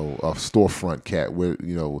about, a storefront cat.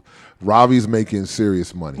 Ravi's making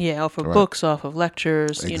serious money. Yeah, off of books, off of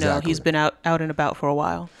lectures. Exactly. He's been out and about for a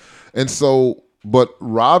while. And so... But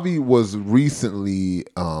Ravi was recently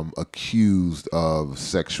accused of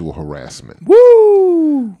sexual harassment.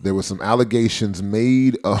 Woo! There were some allegations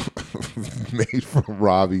made from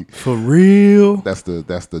Ravi. For real? That's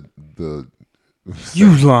the.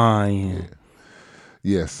 You lying? Yeah.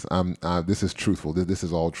 Yes, this is truthful. This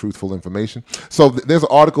is all truthful information. So there's an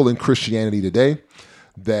article in Christianity Today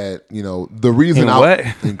that the reason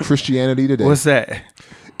in Christianity Today. What's that?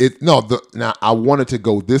 Now I wanted to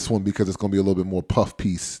go this one because it's going to be a little bit more puff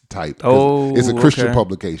piece type. It's a Christian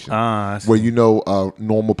publication where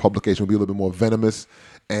normal publication will be a little bit more venomous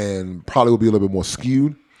and probably will be a little bit more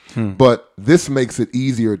skewed. But this makes it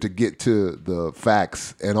easier to get to the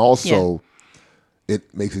facts, and also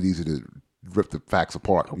it makes it easier to rip the facts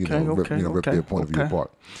apart. Rip their point of view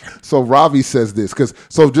apart. So Ravi says this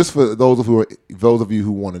just for those of you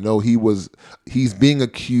who want to know, he's being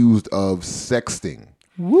accused of sexting.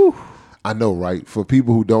 Woo. I know, right? For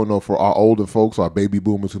people who don't know, for our older folks, our baby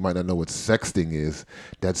boomers who might not know what sexting is,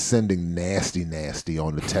 that's sending nasty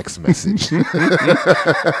on the text message.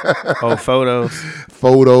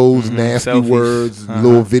 Photos, nasty selfies. Words,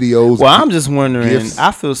 little videos. Well, I'm just wondering, gifts.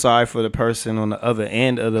 I feel sorry for the person on the other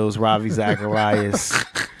end of those Ravi Zacharias.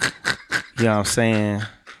 You know what I'm saying?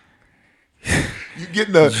 You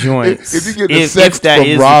getting a joints. If you get sex if that from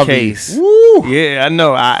is Ravi, the case. Woo. Yeah, I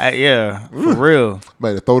know. For real.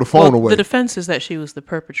 Better throw the phone away. The defense is that she was the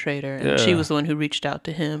perpetrator, and she was the one who reached out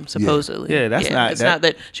to him, supposedly. Yeah, that's not. It's not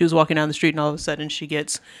that she was walking down the street and all of a sudden she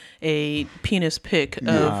gets a penis pic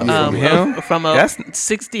from a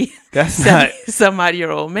 60, that's 70 not, some odd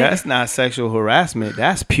year old man. That's not sexual harassment.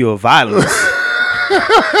 That's pure violence.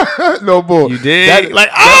 No bull. You did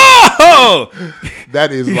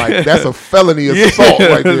that's a felony assault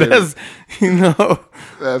right there. That's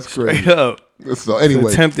that's crazy. Straight up. So anyway,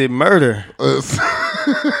 it's attempted murder.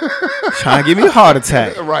 Trying to give me a heart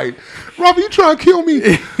attack. Right. Robbie, you trying to kill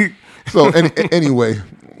me? So anyway.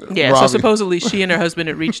 Yeah, Robbie. so supposedly she and her husband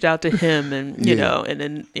had reached out to him, and you know, and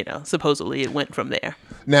then supposedly it went from there.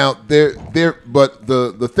 Now but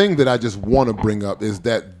the thing that I just want to bring up is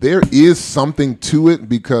that there is something to it,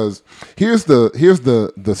 because here's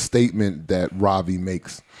the statement that Ravi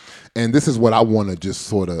makes, and this is what I want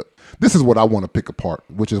to pick apart,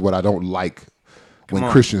 which is what I don't like when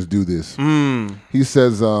Christians do this. He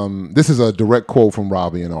says, this is a direct quote from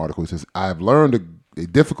Ravi in the article. He says, "I have learned a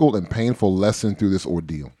difficult and painful lesson through this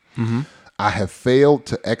ordeal. I have failed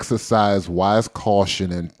to exercise wise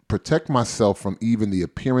caution and protect myself from even the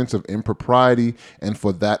appearance of impropriety, and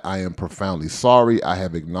for that I am profoundly sorry. I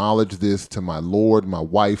have acknowledged this to my Lord, my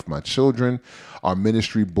wife, my children, our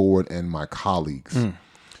ministry board, and my colleagues."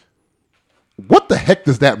 What the heck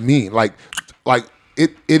does that mean? Like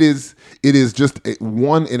it is just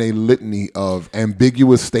one in a litany of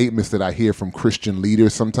ambiguous statements that I hear from Christian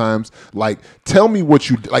leaders sometimes. Like, tell me what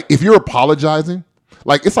you like. If you're apologizing,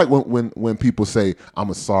 like it's like when people say,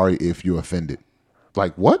 "I'm sorry if you're offended."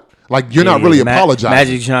 Like, what? Like, you're not really apologizing.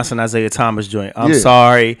 Magic Johnson, Isaiah Thomas joint. I'm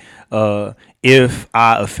sorry if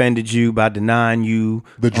I offended you by denying you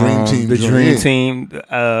the dream team. The dream team.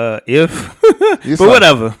 If, but like,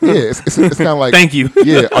 whatever. Yeah, it's kind of like, thank you.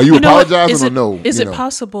 Yeah, are you apologizing or no? Is it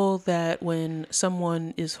possible that when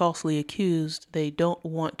someone is falsely accused, they don't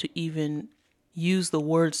want to even use the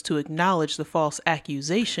words to acknowledge the false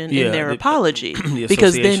accusation in their apology,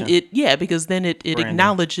 because then it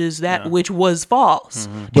acknowledges that which was false.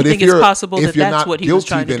 But you think it's possible that that's what he was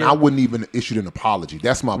trying to do? Then I wouldn't even issue an apology.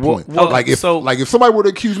 That's my point. Well, like if somebody were to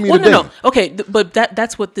accuse me today, no. Okay, but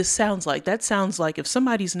that's what this sounds like. That sounds like if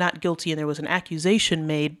somebody's not guilty and there was an accusation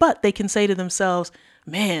made, but they can say to themselves,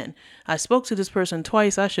 "Man, I spoke to this person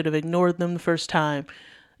twice. I should have ignored them the first time."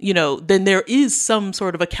 You know, then there is some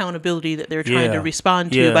sort of accountability that they're trying to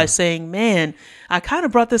respond to by saying, "Man, I kind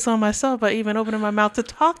of brought this on myself by even opening my mouth to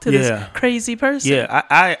talk to this crazy person." Yeah,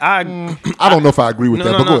 I don't know if I agree with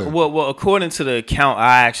that. But go ahead. Well, according to the account,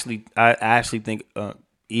 I actually think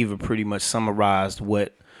Eva pretty much summarized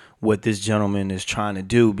what this gentleman is trying to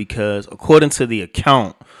do, because according to the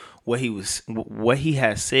account, what he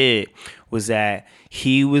had said was that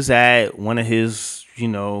he was at one of his,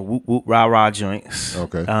 whoop whoop rah rah joints,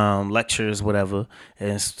 lectures, whatever,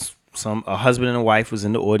 and a husband and a wife was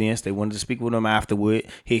in the audience. They wanted to speak with him afterward.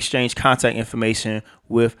 He exchanged contact information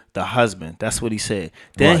with the husband. That's what he said.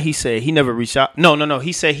 Then he said he never reached out. No.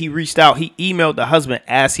 He said he reached out. He emailed the husband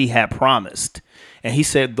as he had promised, and he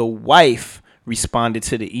said the wife responded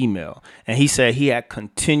to the email, and he said he had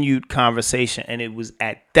continued conversation, and it was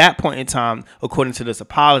at that point in time, according to this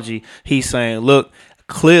apology, he's saying, "Look,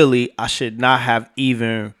 clearly, I should not have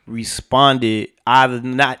even responded. I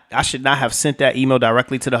should not have sent that email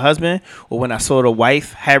directly to the husband, or when I saw the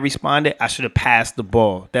wife had responded, I should have passed the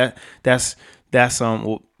ball." That's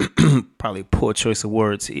probably a poor choice of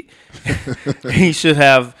words. He should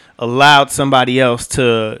have allowed somebody else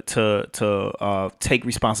to take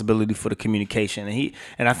responsibility for the communication,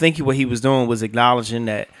 and I think what he was doing was acknowledging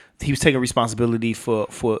that he was taking responsibility for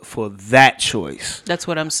that choice. That's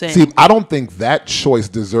what I'm saying. See, I don't think that choice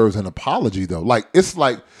deserves an apology, though. Like, it's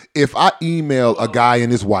like if I email a guy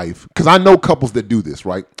and his wife, because I know couples that do this,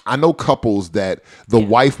 right? I know couples that the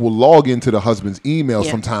wife will log into the husband's email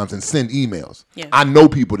sometimes and send emails. Yeah. I know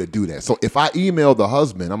people that do that. So if I email the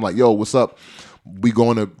husband, I'm like, "Yo, what's up? We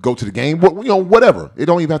going to go to the game?" Whatever. It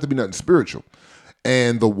don't even have to be nothing spiritual.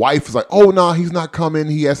 And the wife is like, "Oh, no, he's not coming.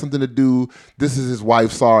 He has something to do. This is his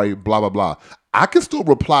wife. Sorry, blah, blah, blah." I can still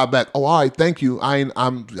reply back, "Oh, all right, thank you. I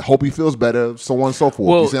hope he feels better," so on and so forth.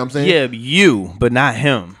 Well, you see what I'm saying? Yeah, you, but not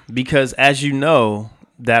him. Because as you know,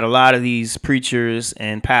 that a lot of these preachers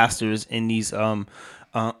and pastors in these who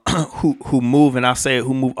move, and I'll say it,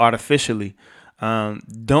 who move artificially,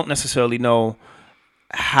 don't necessarily know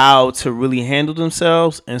how to really handle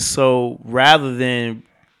themselves. And so rather than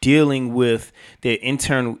dealing with their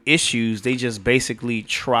internal issues, they just basically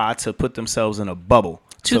try to put themselves in a bubble.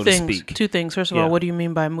 Two things. First of all, what do you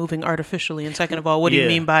mean by moving artificially? And second of all, what do you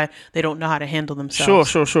mean by they don't know how to handle themselves?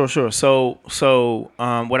 Sure. So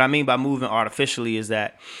what I mean by moving artificially is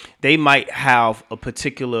that they might have a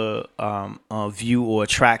particular view or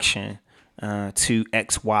attraction to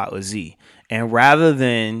X, Y, or Z. And rather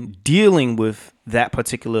than dealing with that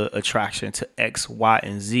particular attraction to X, Y,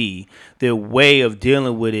 and Z, their way of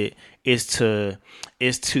dealing with it is to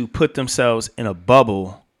put themselves in a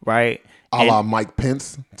bubble, right? A la Mike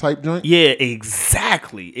Pence type joint? Yeah,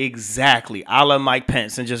 exactly. A la Mike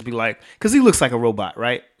Pence, and just be like, because he looks like a robot,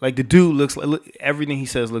 right? Like the dude looks like, everything he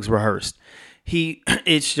says looks rehearsed.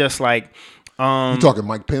 It's just like, You talking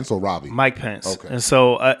Mike Pence or Robbie? Mike Pence. Okay. And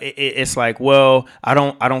so it's like, well, I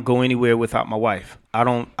don't go anywhere without my wife. I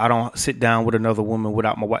don't sit down with another woman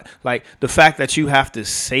without my wife. Like, the fact that you have to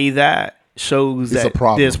say that shows It's that a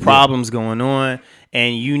problem. there's problems going on,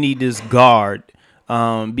 and you need this guard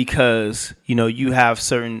because you have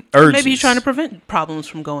certain urges. Maybe he's trying to prevent problems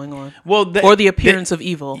from going on. Well, or the appearance of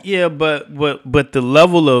evil. Yeah, but the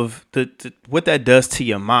level of what that does to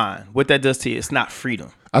your mind, what that does to you, it's not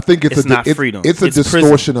freedom. I think it's not freedom. It's a It's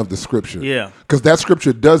distortion of the scripture. Yeah. Because that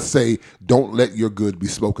scripture does say, don't let your good be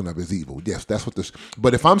spoken of as evil. Yes, that's what this.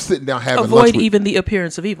 But if I'm sitting down having lunch Avoid with, even the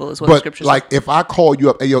appearance of evil is what the but scripture like says. if I call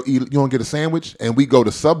you up, hey, yo, you want to get a sandwich? And we go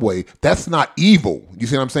to Subway, that's not evil. You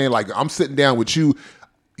see what I'm saying? Like, I'm sitting down with you.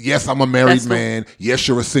 Yes, I'm a married man. Yes,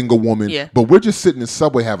 you're a single woman. Yeah. But we're just sitting in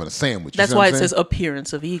Subway having a sandwich. That's why it says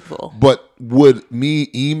appearance of evil. But would me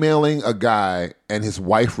emailing a guy and his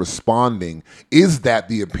wife responding, is that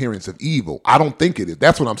the appearance of evil? I don't think it is.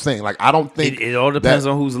 That's what I'm saying. Like, I don't think it all depends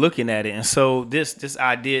on who's looking at it. And so this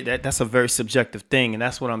idea that's a very subjective thing, and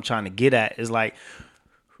that's what I'm trying to get at is like,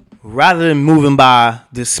 rather than moving by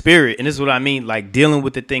the spirit, and this is what I mean, like dealing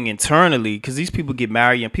with the thing internally, because these people get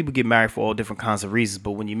married, and people get married for all different kinds of reasons.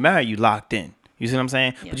 But when you marry, you locked in. You see what I'm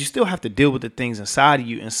saying? Yeah. But you still have to deal with the things inside of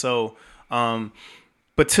you. And so,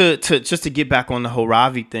 but to just to get back on the whole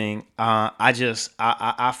Ravi thing,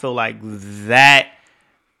 I feel like that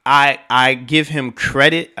I give him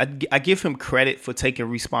credit. I give him credit for taking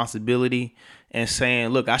responsibility and saying,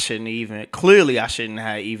 look, I shouldn't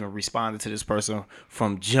have even responded to this person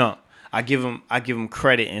from jump. I give him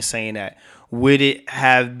credit in saying that. Would it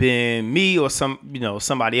have been me or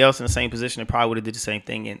somebody else in the same position that probably would have did the same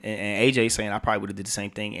thing? And AJ saying I probably would have did the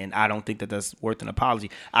same thing, and I don't think that that's worth an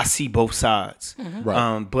apology. I see both sides,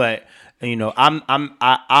 Right. But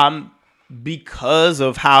I'm because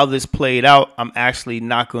of how this played out, I'm actually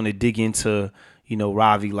not going to dig into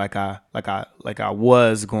Ravi like I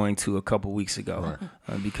was going to a couple weeks ago,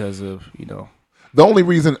 right. Because of the only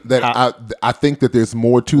reason that I think that there's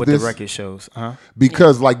more to what this the record shows,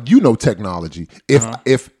 because technology.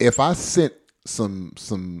 If I sent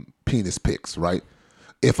some penis pics, right?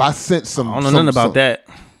 If I sent some, I don't know nothing about that.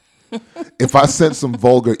 If I sent some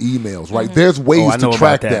vulgar emails, right? There's ways to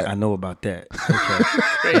track that. I know about that.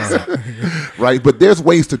 Okay. Right? But there's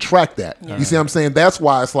ways to track that. Yeah. You see what I'm saying? That's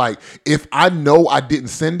why it's like, if I know I didn't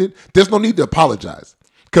send it, there's no need to apologize.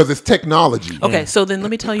 Because it's technology. Okay, so then let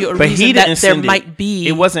me tell you a reason that there might be.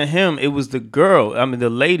 It wasn't him. It was the girl. I mean, the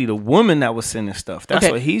lady, the woman that was sending stuff. That's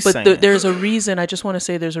what he's saying. But there's a reason. I just want to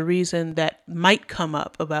say there's a reason that might come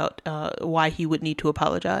up about why he would need to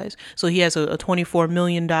apologize. So he has a $24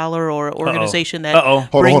 million or organization that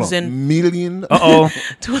brings in million.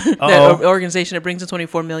 That organization that brings in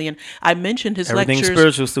 $24 million. I mentioned his lectures. Everything's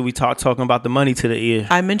spiritual, so we talking about the money to the ear.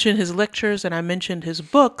 I mentioned his lectures and I mentioned his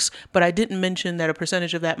books, but I didn't mention that a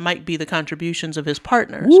percentage of that might be the contributions of his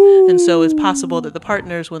partners. Woo! And so it's possible that the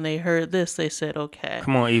partners, when they heard this, they said, okay,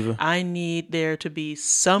 come on, Eva, I need there to be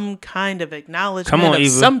some kind of acknowledgement of Eva.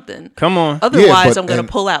 Something. Come on. Otherwise, I'm going to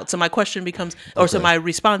pull out. So my question becomes, so my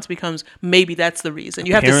response becomes, maybe that's the reason.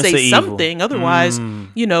 You have to say something. Otherwise,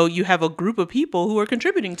 you have a group of people who are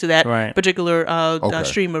contributing to that particular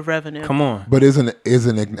stream of revenue. Come on. But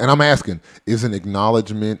and I'm asking, is an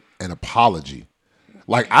acknowledgement an apology?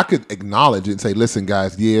 Like, I could acknowledge it and say, listen,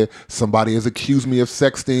 guys, somebody has accused me of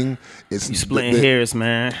sexting. It's you splitting hairs,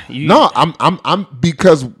 man. No, I'm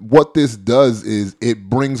because what this does is it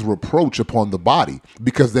brings reproach upon the body,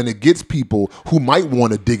 because then it gets people who might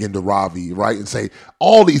want to dig into Ravi, right, and say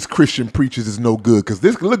all these Christian preachers is no good because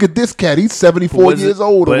look at this cat, he's 74 years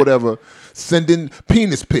old or whatever, sending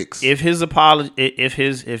penis pics. If his apology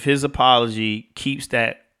keeps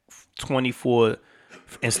that 24.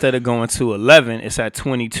 Instead of going to 11, it's at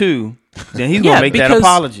 22. Then he's going to make that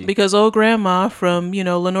apology. Because old grandma from,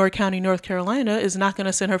 Lenoir County, North Carolina is not going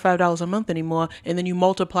to send her $5 a month anymore. And then you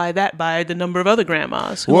multiply that by the number of other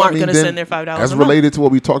grandmas who aren't going to send their $5 a month. That's related to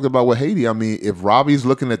what we talked about with Haiti. I mean, if Robbie's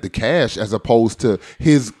looking at the cash as opposed to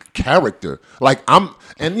his character, maybe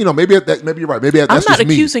you're right. Maybe that's I'm not just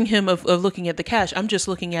me. accusing him of looking at the cash. I'm just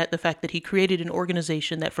looking at the fact that he created an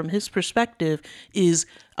organization that, from his perspective, is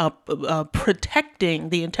protecting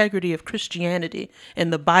the integrity of Christianity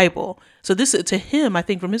and the Bible. So this, to him, I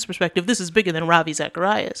think from his perspective, this is bigger than Ravi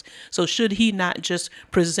Zacharias. So should he not just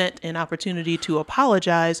present an opportunity to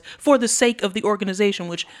apologize for the sake of the organization,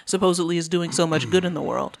 which supposedly is doing so much good in the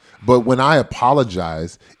world? But when I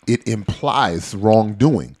apologize, it implies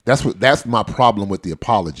wrongdoing. That's my problem with the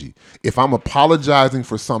apology. If I'm apologizing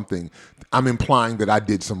for something, I'm implying that I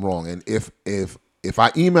did some wrong. And if if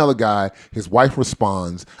I email a guy, his wife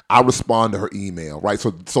responds, I respond to her email, right?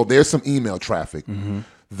 So there's some email traffic.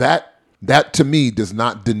 That to me does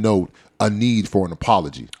not denote a need for an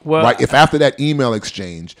apology, right? If after that email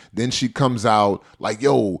exchange, then she comes out like,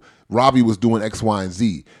 yo, Robbie was doing X, Y, and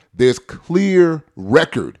Z. There's clear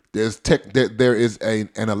record. There is an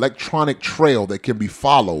electronic trail that can be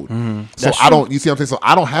followed. So I don't. You see what I'm saying? So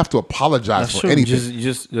I don't have to apologize for anything.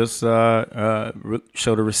 Just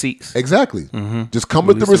show the receipts. Exactly. Just come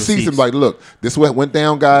with the receipts and be like, look, this went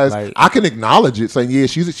down, guys. Like, I can acknowledge it, saying, yeah,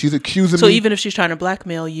 she's accusing me. So even if she's trying to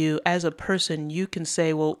blackmail you as a person, you can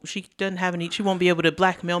say, well, she doesn't have any. She won't be able to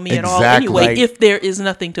blackmail me at all anyway. Like, if there is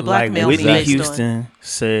nothing to blackmail me. Whitney Houston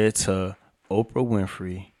said to Oprah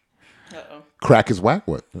Winfrey. Crack is whack.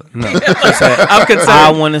 What? No, I'm concerned.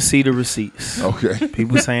 I want to see the receipts. Okay.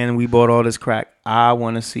 People saying we bought all this crack. I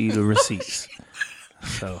want to see the receipts.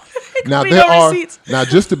 So now there are receipts. Now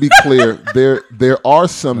just to be clear, there are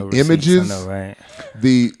some images. I know, right?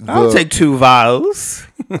 I'll take 2 vials.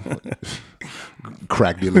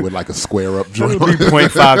 Crack dealer with like a square up joint.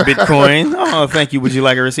 3.5 Bitcoin. Oh, thank you. Would you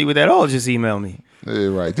like a receipt with that? Or just email me. Yeah,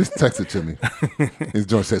 right. Just text it to me. His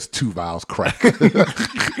joint says 2 vials crack.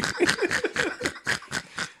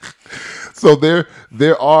 So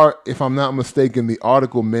there are, if I'm not mistaken, the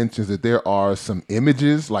article mentions that there are some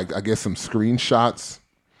images, like I guess some screenshots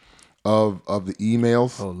of the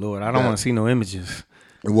emails. Oh Lord, I don't want to see no images.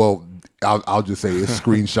 Well, I'll just say it's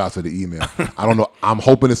screenshots of the email. I don't know. I'm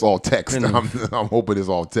hoping it's all text. I'm hoping it's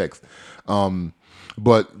all text.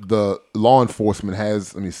 But the law enforcement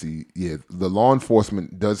has, let me see. Yeah, the law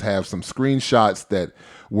enforcement does have some screenshots that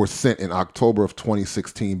were sent in October of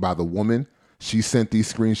 2016 by the woman. She sent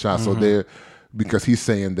these screenshots. So they're, because he's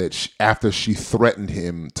saying that after she threatened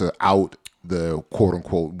him to out the quote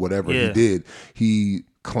unquote whatever he did, he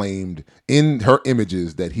claimed in her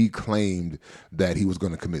images that he claimed that he was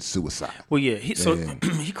going to commit suicide. Well, yeah, he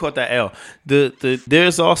caught that L.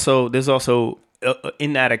 There's also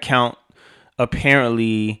in that account,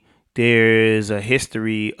 apparently there's a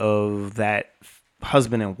history of that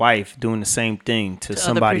husband and wife doing the same thing to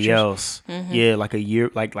somebody else. Yeah, like a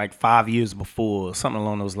year, like 5 years before, something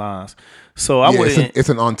along those lines. So it's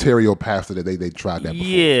an Ontario pastor that they tried that before.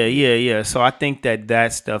 Yeah. So I think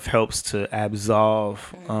that stuff helps to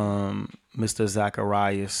absolve Mr.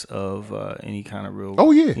 Zacharias of any kind of real.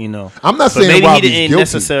 Oh yeah, you know. I'm not saying maybe Robbie's he didn't guilty.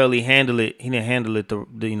 necessarily handle it. He didn't handle it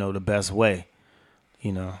the best way.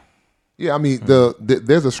 You know. Yeah, I mean,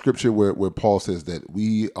 there's a scripture where Paul says that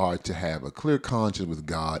we are to have a clear conscience with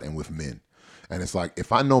God and with men. And it's like,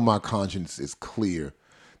 if I know my conscience is clear,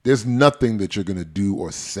 there's nothing that you're going to do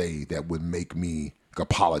or say that would make me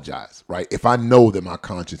apologize, right? If I know that my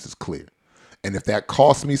conscience is clear. And if that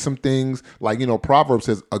costs me some things, like, you know, Proverbs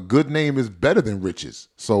says a good name is better than riches.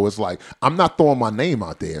 So it's like, I'm not throwing my name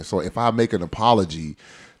out there. So if I make an apology,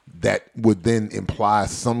 that would then imply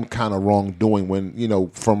some kind of wrongdoing when, you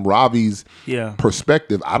know, from Robbie's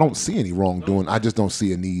perspective, I don't see any wrongdoing. I just don't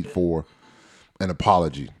see a need for an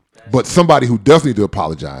apology. But somebody who does need to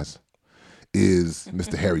apologize is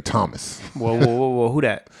Mr. Harry Thomas. Whoa, who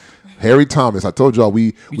that? Harry Thomas. I told y'all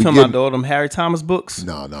we talking about all them Harry Thomas books?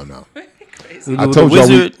 No. I told y'all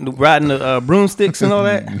wizard riding the broomsticks and all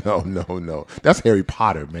that. No. That's Harry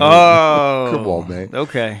Potter, man. Oh, come on, man.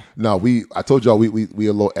 Okay. No, I told y'all we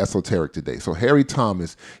a little esoteric today. So Harry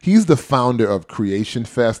Thomas, he's the founder of Creation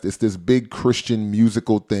Fest. It's this big Christian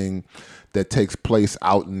musical thing that takes place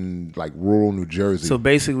out in like rural New Jersey. So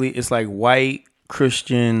basically, it's like white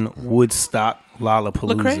Christian Woodstock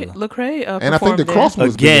Lollapalooza. Lecrae and I think the cross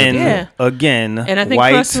was again. And I think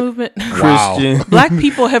white cross movement. Christian. Wow. Black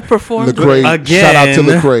people have performed Lecrae, again. Shout out to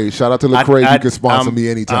Lecrae. You can sponsor me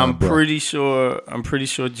anytime. I'm pretty sure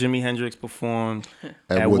Jimi Hendrix performed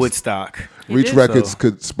at Woodstock. Reach Records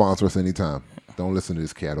could sponsor us anytime. Don't listen to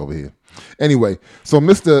this cat over here. Anyway, so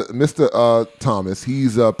Mr. Thomas,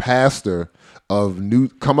 he's a pastor of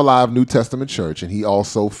Come Alive New Testament Church, and he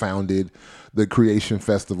also founded the Creation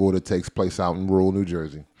Festival that takes place out in rural New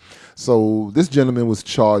Jersey. So this gentleman was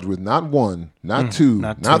charged with not one, not two,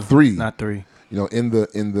 not three. You know, in the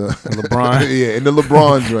LeBron. Yeah, in the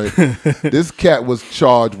LeBron joint. This cat was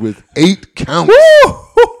charged with 8 counts.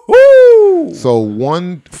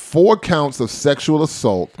 So 4 counts of sexual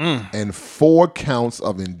assault and 4 counts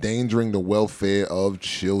of endangering the welfare of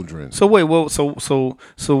children. So wait, so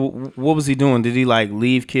what was he doing? Did he like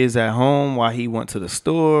leave kids at home while he went to the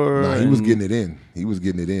store? No, he was getting it in. He was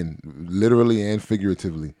getting it in, literally and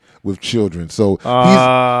figuratively, with children. So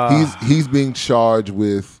he's being charged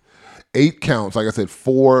with 8 counts. Like I said,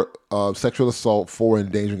 4 sexual assault, 4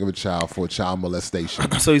 endangering of a child, 4 child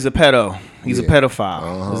molestation. So he's a pedo. He's a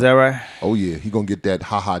pedophile. Is that right? Oh yeah, he gonna get that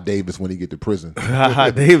Ha Davis when he get to prison.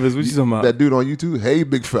 Ha Davis, what you talking about? That dude on YouTube. Hey,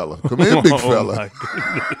 big fella, come in, big fella.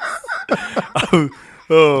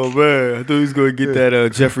 Oh man, I thought he was gonna get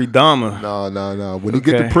that Jeffrey Dahmer. No. When he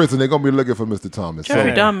get to prison, they're gonna be looking for Mr. Thomas.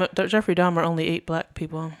 Jeffrey Dahmer only ate black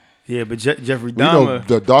people. Yeah, but Jeffrey Dahmer. You know,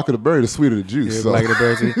 the darker the berry, the sweeter the juice. Yeah, so. blacker the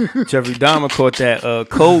berry. Jeffrey Dahmer caught that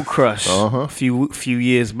Cold Crush a few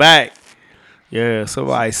years back. Yeah,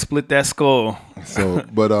 so I split that skull. So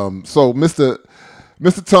Mr.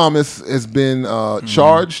 Thomas has been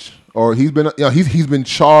charged. Or he's been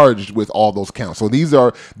charged with all those counts. So this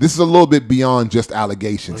is a little bit beyond just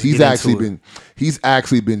allegations. He's actually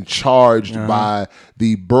been charged by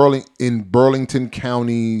the Burlington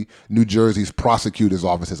County, New Jersey's prosecutor's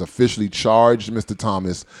office has officially charged Mr.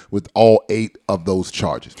 Thomas with all 8 of those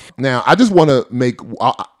charges. Now, I just want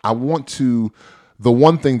to the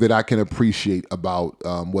one thing that I can appreciate about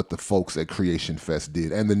what the folks at Creation Fest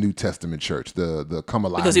did and the New Testament Church, the Come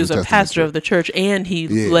Alive, because he was a pastor of the church and he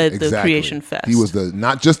led the Creation Fest. He was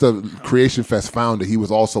not just a Creation Fest founder, he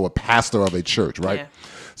was also a pastor of a church, right? Yeah.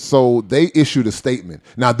 So they issued a statement.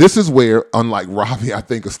 Now, this is where, unlike Ravi, I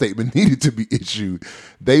think a statement needed to be issued.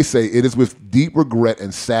 They say, "It is with deep regret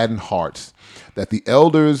and saddened hearts that the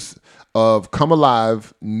elders of Come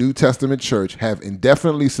Alive New Testament Church have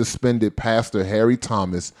indefinitely suspended Pastor Harry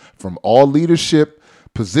Thomas from all leadership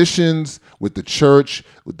positions with the church,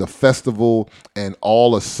 with the festival, and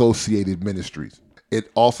all associated ministries." It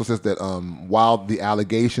also says that while the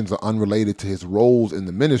allegations are unrelated to his roles in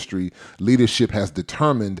the ministry, leadership has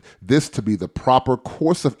determined this to be the proper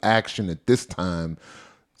course of action at this time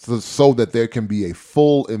so that there can be a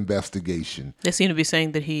full investigation. They seem to be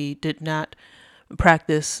saying that he did not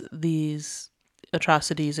practice these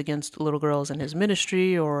atrocities against little girls in his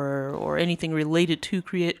ministry or anything related to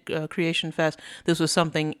Creation Fest. This was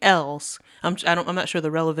something else. I'm not sure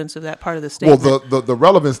the relevance of that part of the statement. Well, the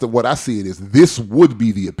relevance to what I see it is this would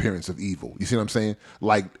be the appearance of evil. You see what I'm saying?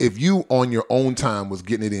 Like if you on your own time was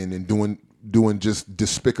getting it in and doing just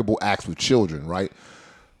despicable acts with children, right?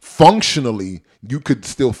 Functionally, you could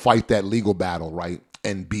still fight that legal battle, right?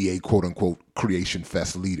 And be a quote unquote Creation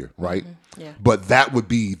Fest leader, right? Mm-hmm. Yeah. But that would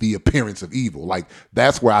be the appearance of evil. Like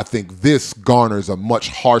that's where I think this garners a much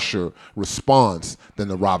harsher response than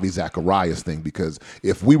the Ravi Zacharias thing. Because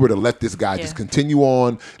if we were to let this guy just continue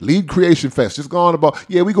on, lead Creation Fest, just go on about,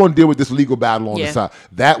 we're going to deal with this legal battle on the side,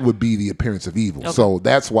 that would be the appearance of evil. Okay. So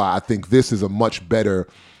that's why I think this is a much better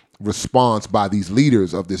response by these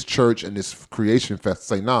leaders of this church and this Creation Fest.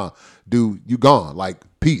 Say, nah, dude, you gone. Like,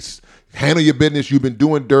 peace. Handle your business. You've been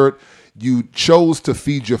doing dirt. You chose to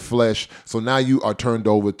feed your flesh, so now you are turned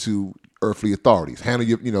over to earthly authorities. Handle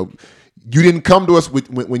your, you didn't come to us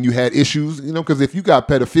when you had issues, because if you got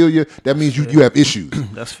pedophilia, that means you have issues.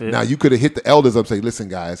 That's fair. Now, you could have hit the elders up and say, listen,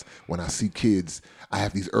 guys, when I see kids, I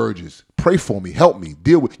have these urges. Pray for me. Help me.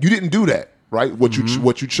 Deal with. You didn't do that, right? What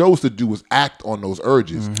you chose to do was act on those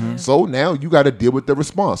urges. Mm-hmm. So now you got to deal with the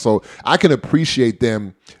response. So I can appreciate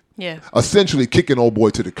them essentially kicking old boy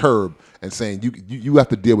to the curb and saying you have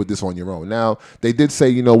to deal with this on your own. Now, they did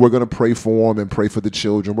say, we're going to pray for him and pray for the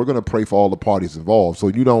children. We're going to pray for all the parties involved. So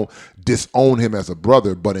you don't disown him as a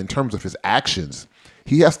brother, but in terms of his actions,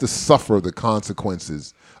 he has to suffer the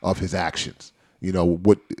consequences of his actions.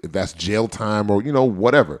 What if that's jail time or,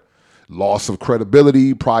 whatever. Loss of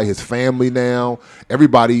credibility, probably his family now.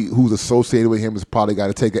 Everybody who's associated with him has probably got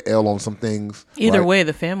to take an L on some things. Either way,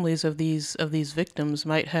 the families of these victims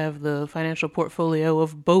might have the financial portfolio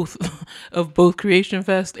of both Creation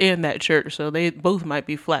Fest and that church, so they both might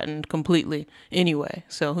be flattened completely anyway.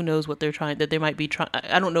 So who knows what they're trying? That they might be trying.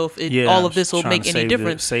 I don't know if all of this will make any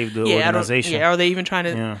difference. Save the organization. Are they even trying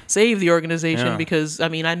to save the organization? Yeah. Because I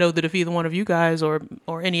know that if either one of you guys or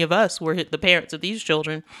any of us were the parents of these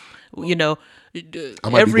children,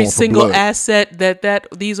 every single asset that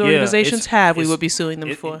these organizations have, we would be suing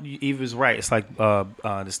them for. Eve is right. It's like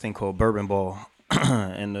this thing called Bourbon Ball,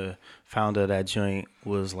 and the founder of that joint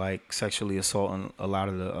was like sexually assaulting a lot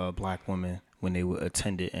of the black women when they would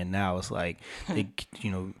attend it, and now it's like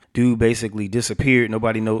dude basically disappeared.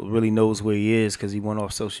 Nobody really knows where he is because he went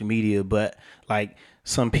off social media, but like.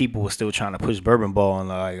 Some people were still trying to push Bourbon Ball, and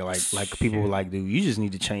like people were like, "Dude, you just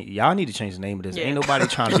need to change. Y'all need to change the name of this. Ain't nobody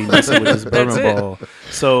trying to be messing with this Bourbon Ball."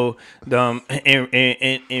 So,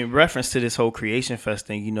 in reference to this whole Creation Fest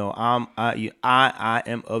thing, I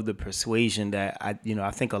am of the persuasion that I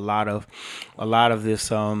think a lot of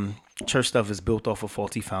this church stuff is built off a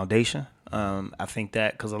faulty foundation. I think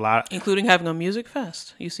that because a lot, including having a music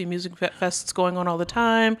fest. You see music fests going on all the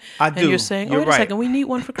time. I do. And you're saying, You're wait a right. second, we need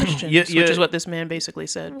one for Christians, which is what this man basically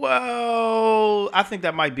said. Well, I think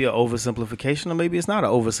that might be an oversimplification, or maybe it's not an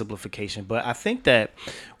oversimplification. But I think that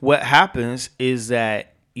what happens is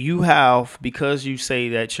that you have, because you say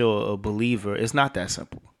that you're a believer, it's not that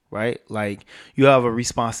simple, right? Like, you have a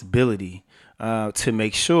responsibility to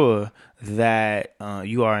make sure that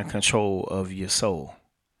you are in control of your soul.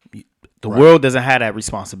 The world doesn't have that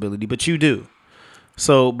responsibility, but you do.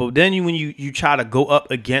 So, but then when you try to go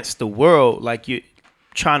up against the world, like you're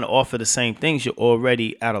trying to offer the same things, you're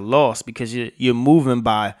already at a loss because you're moving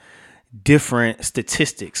by different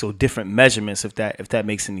statistics or different measurements, if that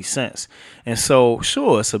makes any sense. And so,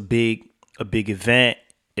 sure, it's a big event.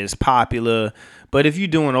 It's popular. But if you're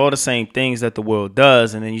doing all the same things that the world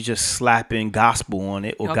does, and then you just slapping gospel on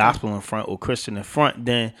it, or gospel in front, or Christian in front,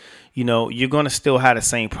 then, you're going to still have the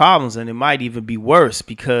same problems, and it might even be worse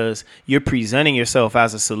because you're presenting yourself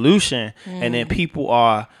as a solution, and then people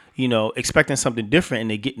are, expecting something different, and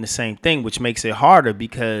they're getting the same thing, which makes it harder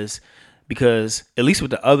because at least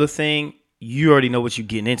with the other thing, you already know what you're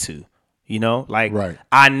getting into. Right.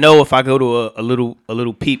 I know if I go to a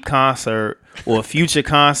little Peep concert or a Future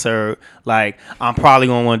concert, like, I'm probably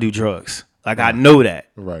gonna want to do drugs. Like, I know that.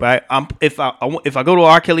 Right. If I go to an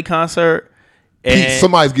R. Kelly concert, and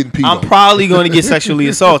somebody's getting peed I'm on. probably going to get sexually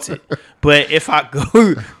assaulted. But if I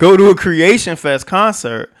go to a Creation Fest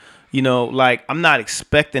concert, like, I'm not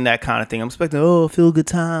expecting that kind of thing. I'm expecting, feel a good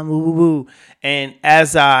time, woo woo woo. And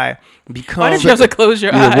as I become, why did you have to close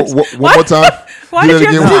your eyes? One more time. Why did you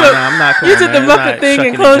have to do it? I'm not. You did the Muppet thing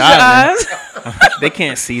and close your eyes. They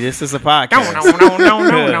can't see this. It's a podcast.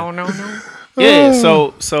 No. Yeah.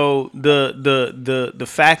 So the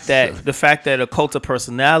fact that a cult of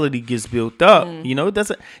personality gets built up, it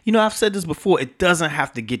doesn't. I've said this before. It doesn't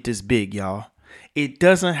have to get this big, y'all. It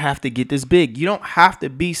doesn't have to get this big. You don't have to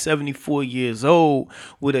be 74 years old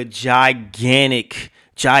with a gigantic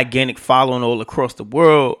following all across the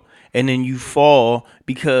world, and then you fall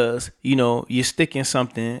because, you're sticking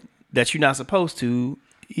something that you're not supposed to,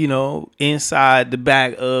 inside the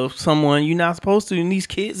back of someone you're not supposed to, and these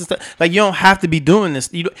kids and stuff. Like, you don't have to be doing this.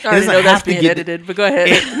 I already know that's being edited, but go ahead.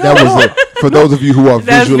 That was it. For those of you who are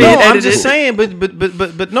visually, I'm just saying,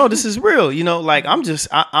 but no, this is real. Like, I'm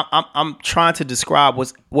trying to describe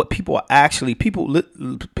what people are actually people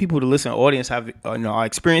to listen, audience are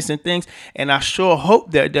experiencing things, and I sure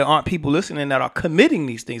hope that there aren't people listening that are committing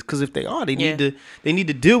these things, because if they are, they need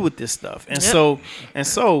to deal with this stuff. And so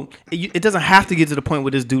it doesn't have to get to the point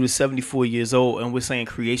where this dude is 74 years old and we're saying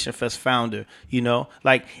Creation Fest founder.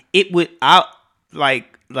 Like, it would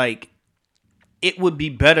it would be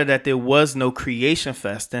better that there was no Creation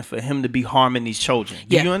Fest than for him to be harming these children.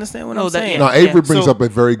 Do you understand what I'm saying? No, Avery brings up a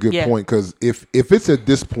very good point, because if it's at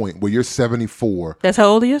this point where you're 74, that's how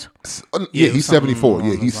old he is. Yeah, he's 74.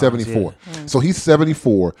 Yeah, he's 74. So he's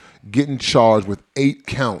 74, getting charged with 8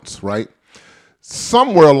 counts, right?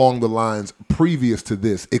 Somewhere along the lines previous to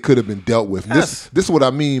this, it could have been dealt with. Yes. This is what I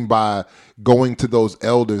mean by going to those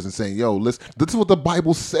elders and saying, "Yo, listen, this is what the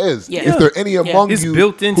Bible says. Yeah. If there are any among It's you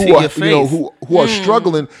built into who are, your faith. who are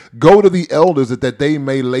struggling, go to the elders that they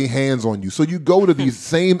may lay hands on you." So you go to these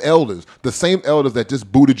same elders, the same elders that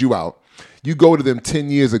just booted you out. You go to them 10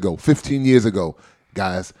 years ago, 15 years ago.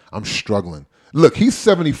 Guys, I'm struggling. Look, he's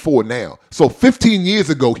 74 now. So 15 years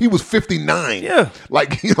ago, he was 59. Yeah.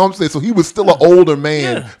 Like, what I'm saying? So he was still an older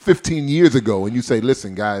man 15 years ago. And you say,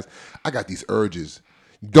 listen, guys, I got these urges.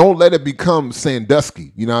 Don't let it become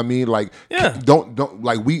Sandusky. You know what I mean? Like, don't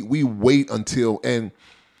like we wait until, and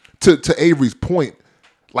to Avery's point,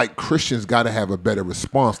 like, Christians got to have a better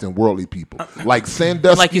response than worldly people. Like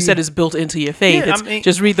Sandusky, like you said, it's built into your faith.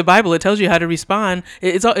 Just read the Bible; it tells you how to respond.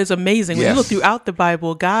 It's amazing when you look throughout the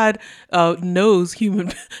Bible. God knows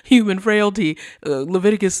human frailty.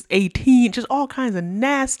 Leviticus 18, just all kinds of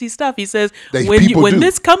nasty stuff. He says when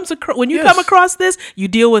you come across this, you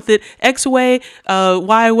deal with it X way,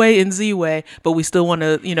 Y way, and Z way. But we still want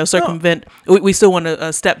to circumvent. We still want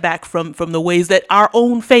to step back from the ways that our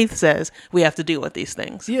own faith says we have to deal with these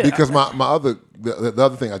things. Yeah. Because the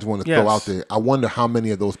other thing I just want to throw out there, I wonder how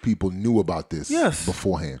many of those people knew about this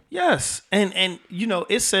beforehand. Yes, and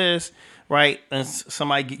it says, right, and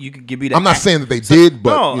somebody you could give me that. I'm not saying that they did,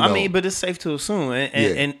 but no, I mean, but it's safe to assume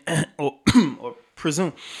or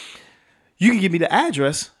presume. You can give me the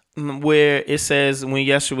address where it says, when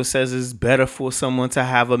Yeshua says it's better for someone to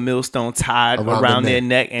have a millstone tied around their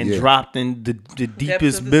neck and dropped in the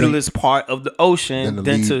deepest, bitterest part of the ocean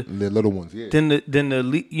than to the little ones, than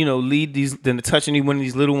to touch any one of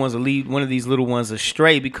these little ones or lead one of these little ones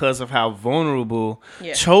astray because of how vulnerable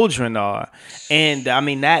children are. And I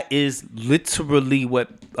mean, that is literally what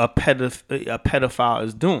a pedophile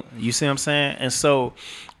is doing. You see what I'm saying? And so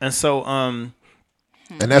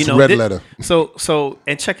and that's a red letter. So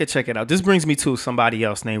and check it out. This brings me to somebody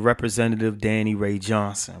else named Representative Danny Ray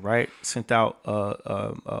Johnson, right? Sent out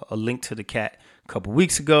a link to the cat a couple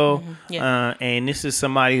weeks ago. And this is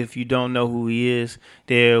somebody, if you don't know who he is,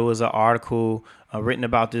 there was an article written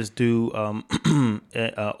about this dude,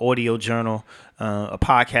 Audio Journal, a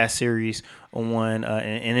podcast series on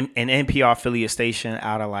an NPR affiliate station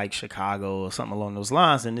out of like Chicago or something along those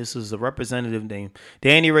lines. And this is a representative named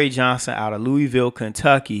Danny Ray Johnson out of Louisville,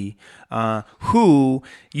 Kentucky, who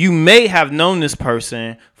you may have known this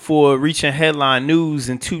person for reaching headline news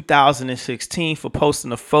in 2016 for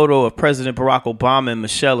posting a photo of President Barack Obama and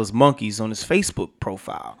Michelle as monkeys on his Facebook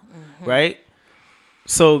profile, right?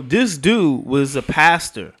 So this dude was a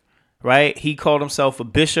pastor, right? He called himself a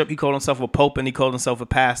bishop, he called himself a pope, and he called himself a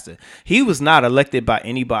pastor. He was not elected by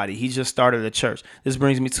anybody. He just started a church. This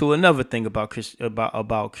brings me to another thing about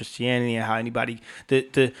Christianity and how anybody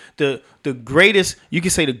the greatest, you can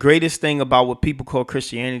say the greatest thing about what people call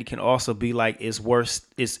Christianity can also be like its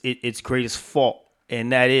greatest fault,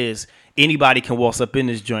 and that is anybody can walk up in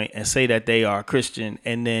this joint and say that they are a Christian,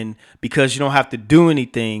 and then because you don't have to do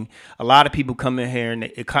anything, a lot of people come in here and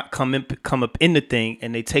they come up in the thing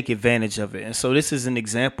and they take advantage of it. And so this is an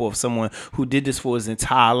example of someone who did this for his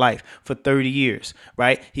entire life, for 30 years,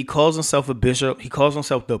 right? He calls himself a bishop, he calls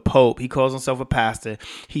himself the pope, he calls himself a pastor.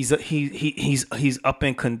 He's up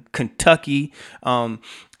in Kentucky,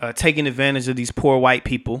 taking advantage of these poor white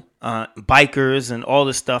people, bikers and all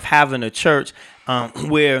this stuff, having a church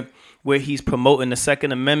where he's promoting the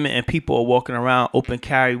Second Amendment, and people are walking around open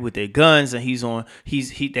carry with their guns, and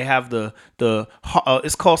they have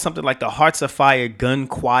it's called something like the Hearts of Fire Gun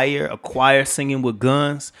Choir, a choir singing with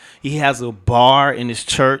guns. He has a bar in his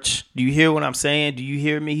church. Do you hear what I'm saying? Do you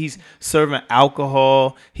hear me? He's serving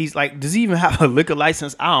alcohol. He's like, does he even have a liquor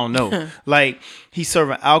license? I don't know. Like, he's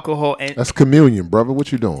serving alcohol, and that's communion, brother.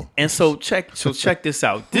 What you doing? And so check this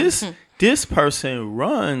out. This person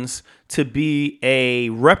runs to be a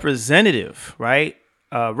representative, right?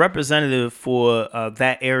 Representative for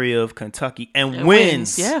that area of Kentucky, and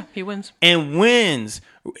wins. Yeah, he wins. And wins.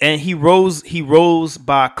 And he rose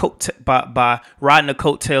by riding the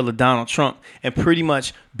coattail of Donald Trump and pretty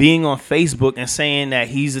much being on Facebook and saying that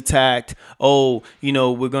he's attacked. Oh,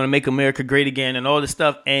 we're going to make America great again and all this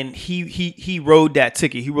stuff. And he rode that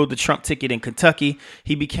ticket. He rode the Trump ticket in Kentucky.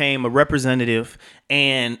 He became a representative.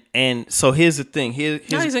 And so here's the thing.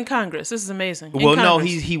 Now he's in Congress. This is amazing. No,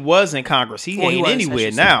 he was in Congress. He ain't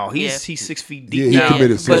anywhere now. He's 6 feet deep. Yeah, he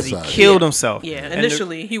committed suicide. But he killed himself. Yeah,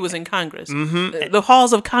 initially he was in Congress. The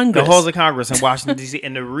halls of Congress. The halls of Congress in Washington, D.C.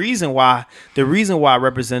 And the reason why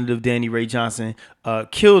Representative Danny Ray Johnson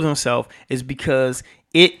killed himself is because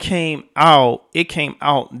it came out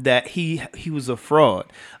that he was a fraud.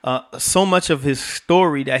 So much of his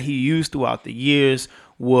story that he used throughout the years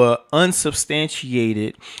were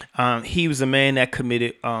unsubstantiated. He was a man that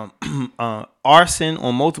committed arson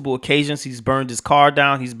on multiple occasions. He's burned his car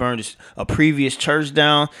down. He's burned a previous church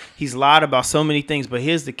down. He's lied about so many things. But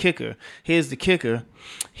here's the kicker.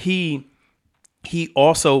 He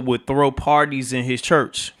also would throw parties in his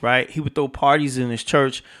church, right? He would throw parties in his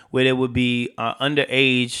church where there would be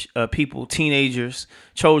underage people, teenagers,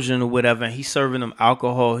 children or whatever. And he's serving them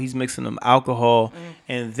alcohol. He's mixing them alcohol.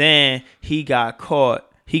 And then he got caught.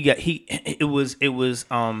 He was accused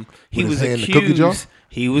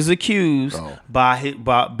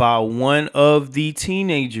by one of the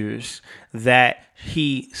teenagers that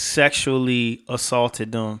he sexually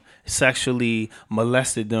assaulted them, sexually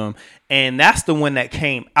molested them. And that's the one that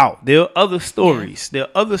came out. There are other stories. Yeah. There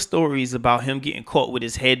are other stories about him getting caught with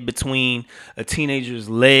his head between a teenager's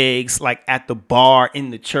legs, like at the bar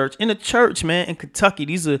in the church. In the church, man, in Kentucky.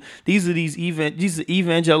 These are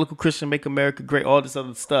evangelical Christian, make America great, all this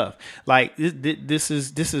other stuff. Like this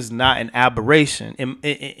is not an aberration.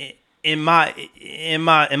 In my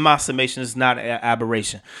summation, it's not an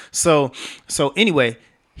aberration. So anyway,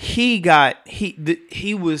 he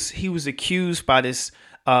was accused by this.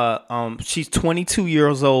 She's 22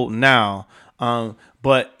 years old now,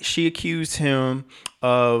 but she accused him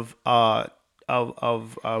of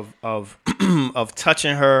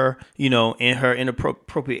touching her, in her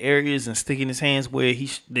inappropriate areas and sticking his hands where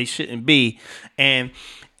they shouldn't be, and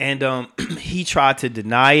And he tried to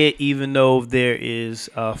deny it, even though there is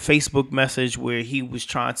a Facebook message where he was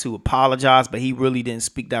trying to apologize, but he really didn't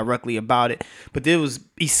speak directly about it. But there was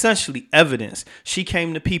essentially evidence. She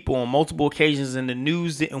came to people on multiple occasions, and the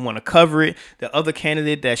news didn't want to cover it. The other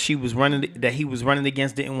candidate that he was running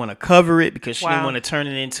against didn't want to cover it because she didn't want to turn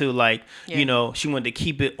it into she wanted to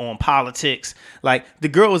keep it on politics. Like, the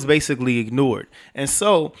girl was basically ignored. And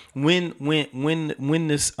so when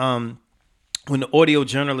this when the audio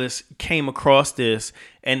journalists came across this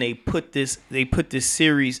and they put this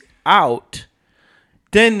series out,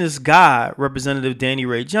 then this guy, Representative Danny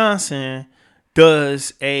Ray Johnson,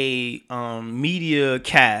 does a media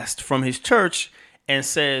cast from his church and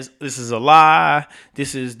says, this is a lie.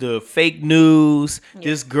 This is the fake news. Yeah.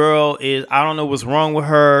 This girl I don't know what's wrong with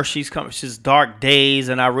her. She's dark days,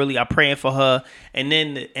 and I'm praying for her. And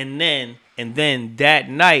then that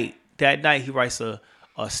night he writes a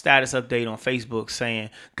status update on Facebook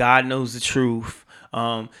saying, God knows the truth.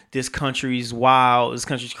 This country's wild. This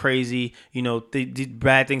country's crazy. The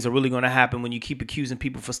bad things are really going to happen when you keep accusing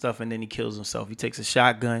people for stuff. And then he kills himself. He takes a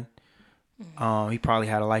shotgun. He probably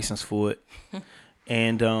had a license for it.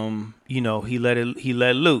 And, he let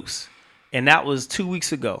it loose. And that was 2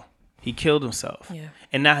 weeks ago. He killed himself. Yeah.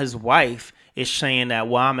 And now his wife is saying that,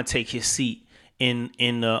 well, I'm going to take his seat in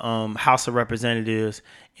the House of Representatives,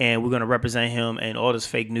 and we're going to represent him and all this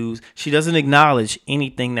fake news. She doesn't acknowledge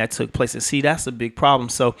anything that took place. And see, that's a big problem.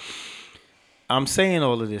 So I'm saying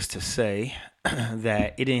all of this to say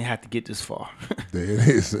that it didn't have to get this far.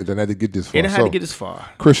 It didn't have to get this far. It didn't have to get this far.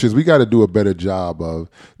 Christians, we got to do a better job of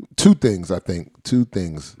two things, I think. Two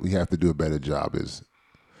things we have to do a better job is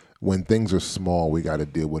when things are small, we got to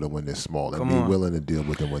deal with them when they're small and be willing to deal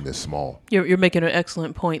with them when they're small. You're making an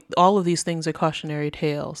excellent point. All of these things are cautionary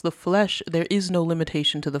tales. The flesh, there is no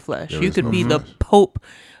limitation to the flesh. You could be the Pope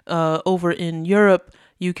over in Europe.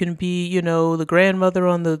 You can be, the grandmother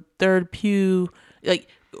on the third pew. Like,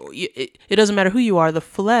 it doesn't matter who you are. The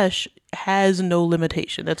flesh has no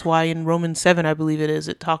limitation. That's why in Romans 7, I believe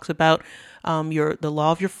it talks about the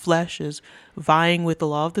law of your flesh is vying with the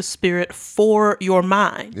law of the spirit for your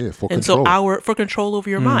mind. Yeah, for and control. So for control over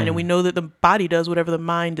your mind. And we know that the body does whatever the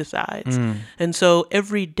mind decides. And so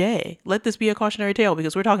every day, let this be a cautionary tale,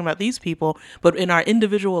 because we're talking about these people, but in our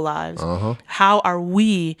individual lives, how are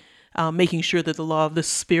we making sure that the law of the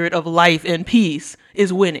spirit of life and peace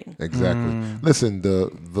is winning? Exactly. Listen,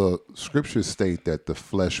 the scriptures state that the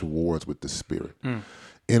flesh wars with the spirit.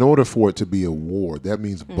 In order for it to be a war, that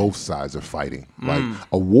means both sides are fighting. Like,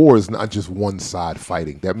 a war is not just one side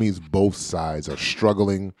fighting. That means both sides are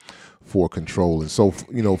struggling for control. And so,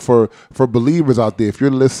 for believers out there, if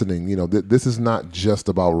you're listening, this is not just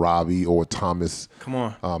about Robbie or Thomas. Come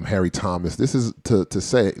on, Harry Thomas. This is to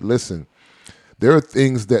say, listen, there are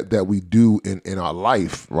things that we do in our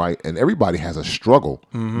life, right? And everybody has a struggle.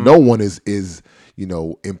 No one is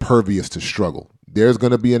impervious to struggle. There's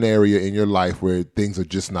going to be an area in your life where things are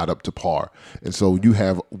just not up to par. And so you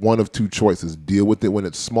have one of two choices: deal with it when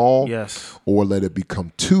it's small, or let it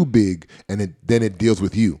become too big, and then it deals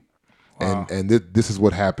with you. Wow. And this is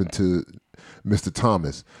what happened to Mr.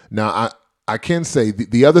 Thomas. Now, I can say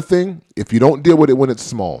the other thing, if you don't deal with it when it's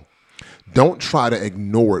small, don't try to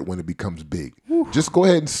ignore it when it becomes big. Just go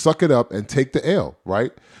ahead and suck it up and take the L,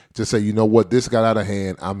 right? Just say, you know what, this got out of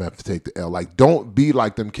hand, I'm going to have to take the L. Like, don't be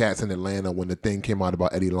like them cats in Atlanta when the thing came out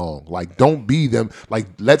about Eddie Long. Like, don't be them. Like,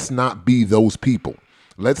 let's not be those people.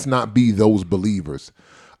 Let's not be those believers.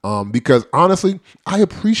 Because honestly, I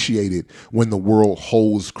appreciate it when the world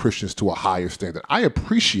holds Christians to a higher standard. I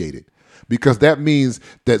appreciate it, because that means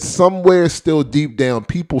that somewhere still deep down,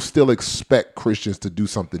 people still expect Christians to do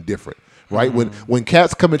something different, right? When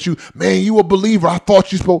cats come at you, man, you a believer, I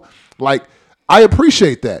thought you spoke. Like, I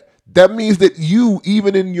appreciate that. That means that you,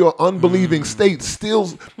 even in your unbelieving state,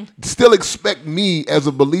 still expect me as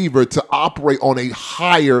a believer to operate on a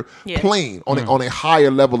higher plane, on a higher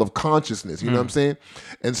level of consciousness. You know what I'm saying?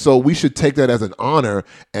 And so we should take that as an honor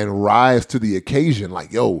and rise to the occasion.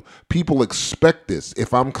 Like, yo, people expect this.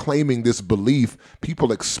 If I'm claiming this belief,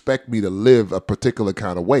 people expect me to live a particular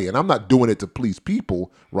kind of way. And I'm not doing it to please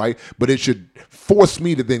people, right? But it should force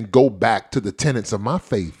me to then go back to the tenets of my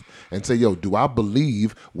faith and say, yo, do I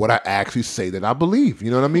believe what I actually say that I believe? You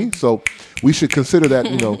know what I mean? So we should consider that,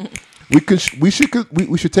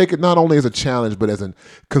 we should take it not only as a challenge, but as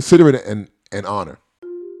consider it an honor.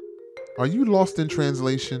 Are you lost in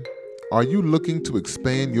translation? Are you looking to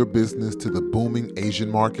expand your business to the booming Asian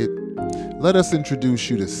market? Let us introduce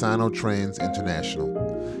you to Sinotrans International.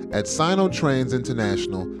 At Sinotrans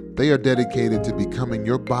International, They are dedicated to becoming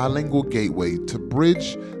your bilingual gateway to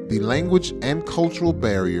bridge the language and cultural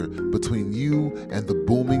barrier between you and the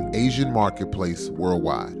booming Asian marketplace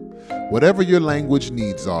worldwide. Whatever your language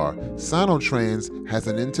needs are, Sinotrans has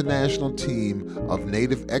an international team of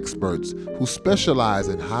native experts who specialize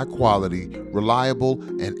in high-quality, reliable,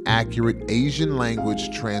 and accurate Asian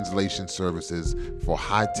language translation services for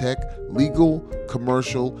high-tech, legal,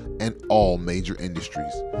 commercial, and all major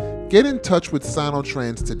industries. Get in touch with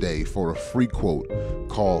Sinotrans today for a free quote.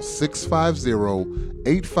 Call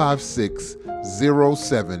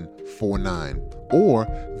 650-856-0749 or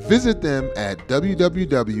visit them at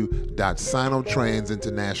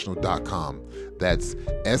www.sinotransinternational.com. That's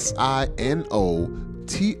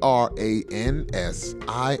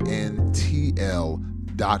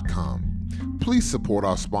SINOTRANSINTL.com. Please support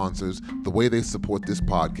our sponsors the way they support this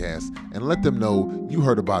podcast and let them know you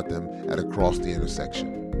heard about them at Across the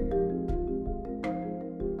Intersection.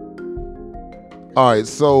 All right,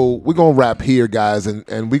 so we're going to wrap here, guys,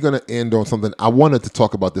 and we're going to end on something. I wanted to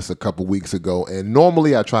talk about this a couple weeks ago, and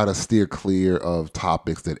normally I try to steer clear of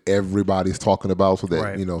topics that everybody's talking about so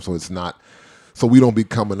that, so it's not, so we don't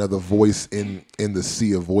become another voice in the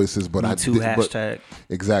sea of voices. But Me too, hashtag.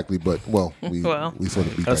 Exactly, but, we sort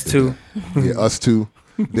of beat us that too. Yeah, us too,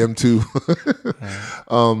 them too.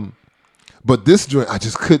 But this joint, I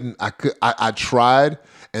just couldn't, I tried.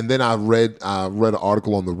 And then I read an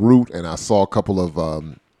article on The Root, and I saw a couple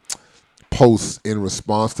of posts in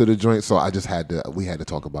response to the joint, so we had to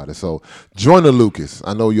talk about it. So Joyner Lucas,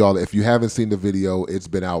 I know y'all, if you haven't seen the video, it's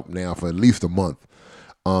been out now for at least a month.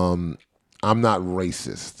 I'm not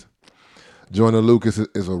racist. Joyner Lucas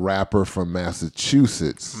is a rapper from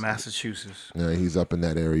Massachusetts. Yeah, he's up in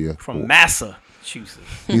that area. From Massachusetts.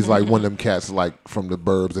 He's like one of them cats like from the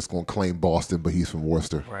burbs that's going to claim Boston, but he's from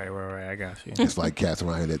Worcester. Right. I got you. It's like cats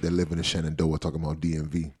around here that live in the Shenandoah talking about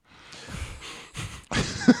DMV.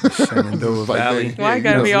 Shenandoah Valley. Why you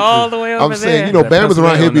gotta be all the way over there? I'm saying, Bama's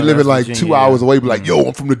around here be living like Virginia, 2 hours away, be like, yo,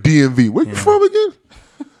 I'm from the DMV. Where you from again?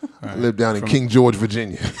 Right. I live down in King George,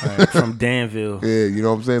 Virginia. Right. From Danville. Yeah, you know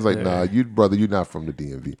what I'm saying? It's like, nah, you're not from the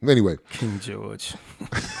DMV. Anyway. King George.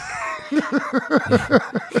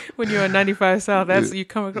 When you're on 95 South, that's you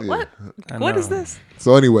come across. What? What is this?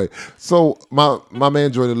 So anyway, my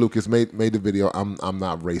man Joyner Lucas made the video. I'm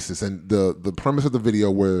not racist, and the premise of the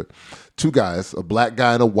video were two guys, a black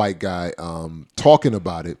guy and a white guy, talking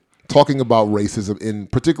about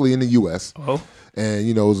racism particularly in the U.S. Oh, and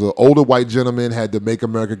it was an older white gentleman had the "Make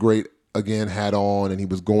America Great Again" hat on, and he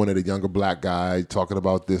was going at a younger black guy talking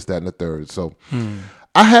about this, that, and the third. So.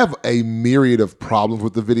 I have a myriad of problems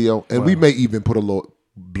with the video, and we may even put a little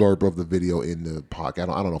blurb of the video in the podcast.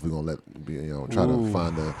 I don't know if we're gonna try to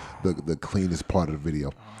find the cleanest part of the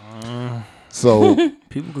video. So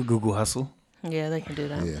people could Google hustle. Yeah, they can do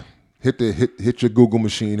that. Yeah, hit your Google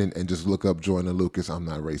machine and just look up Joyner Lucas. I'm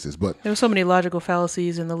not racist, but there were so many logical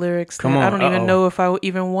fallacies in the lyrics that I don't even know if I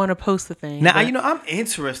even want to post the thing. Now I'm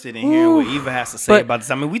interested in hearing what Eva has to say about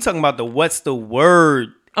this. I mean, we talking about the what's the word.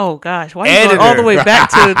 Oh gosh, why are you going all the way back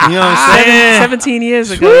to you know what I'm saying? 17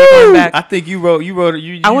 years ago? You're going back. I think you probably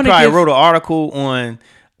wrote an article on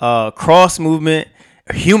cross movement,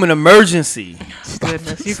 human emergency.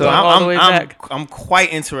 Goodness, you going all the way back. I'm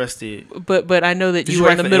quite interested. But I know that you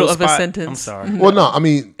were in the middle of a sentence. I'm sorry. Well, no, I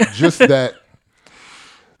mean just that.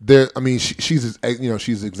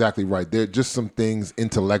 She's exactly right. There are just some things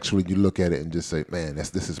intellectually you look at it and just say, man,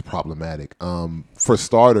 this is problematic. For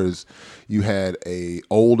starters, you had a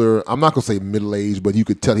older, I'm not gonna say middle-aged, but you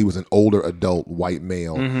could tell he was an older adult white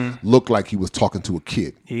male. Looked like he was talking to a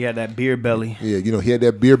kid. He had that beer belly. Yeah, he had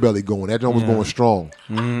that beer belly going. That junk was going strong.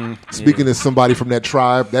 Speaking as somebody from that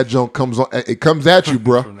tribe, that junk comes at you,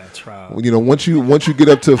 bro. From that tribe. Once you get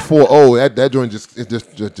up to 4-0, that joint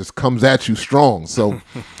just comes at you strong. So.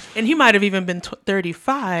 And he might have even been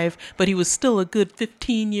 35, but he was still a good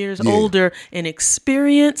 15 years older in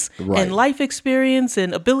experience and life experience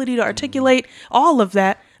and ability to articulate all of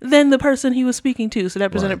that than the person he was speaking to. So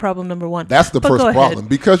that presented problem number one. That's the first problem.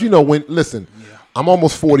 Because, I'm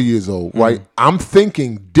almost 40 years old, right? I'm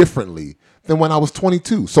thinking differently than when I was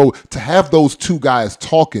 22. So to have those two guys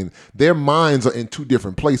talking, their minds are in two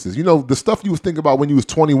different places. The stuff you was thinking about when you was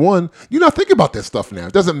 21, you're not thinking about that stuff now.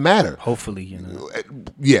 It doesn't matter. Hopefully,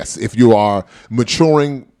 Yes, if you are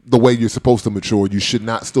maturing the way you're supposed to mature, you should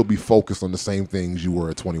not still be focused on the same things you were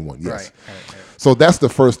at 21. Yes. Right. So that's the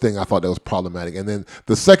first thing I thought that was problematic. And then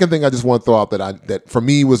the second thing I just want to throw out that for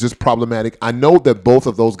me was just problematic. I know that both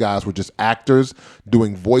of those guys were just actors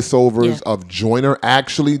doing voiceovers of Joyner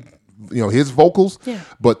actually his vocals,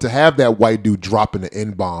 but to have that white dude dropping the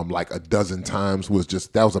N-bomb like a dozen times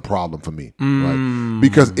that was a problem for me. Right?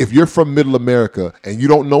 Because if you're from Middle America and you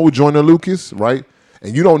don't know Joyner Lucas, right?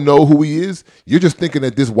 And you don't know who he is, you're just thinking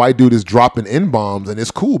that this white dude is dropping N-bombs and it's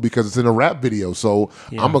cool because it's in a rap video. So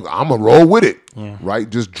I'm a roll with it, right?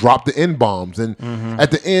 Just drop the N-bombs. And at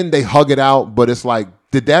the end, they hug it out. But it's like,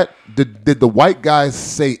 did the white guys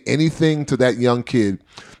say anything to that young kid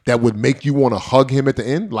that would make you want to hug him at the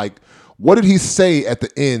end? Like, what did he say at the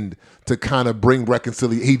end to kind of bring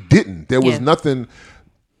reconciliation? He didn't. There was nothing,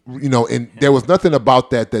 and there was nothing about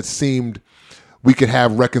that seemed we could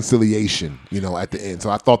have reconciliation, at the end. So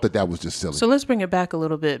I thought that was just silly. So let's bring it back a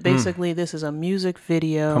little bit. Basically, this is a music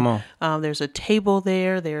video. Come on. There's a table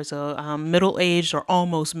there. There's a middle-aged or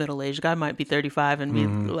almost middle-aged guy, might be 35 and be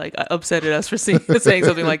like upset at us for saying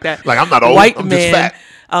something like that. Like, I'm not old, I'm just fat.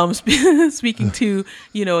 Speaking to,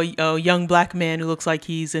 a young black man who looks like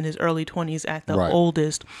he's in his early 20s at the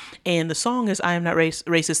oldest. And the song is I Am Not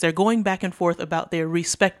Racist. They're going back and forth about their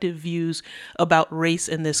respective views about race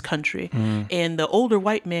in this country. And the older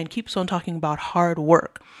white man keeps on talking about hard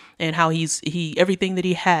work and how he everything that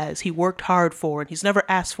he has, he worked hard for, and he's never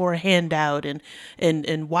asked for a handout,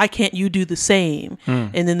 and why can't you do the same?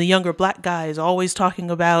 And then the younger black guy is always talking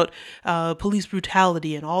about police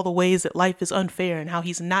brutality and all the ways that life is unfair and how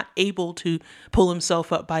he's not able to pull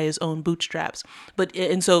himself up by his own bootstraps.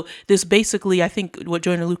 And so this basically, I think what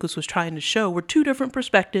Joyner Lucas was trying to show were two different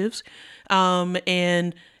perspectives,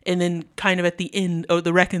 and then kind of at the end, or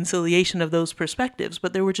the reconciliation of those perspectives.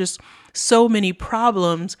 But there were just so many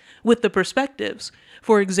problems with the perspectives.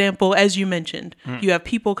 For example, as you mentioned, you have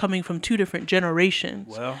people coming from two different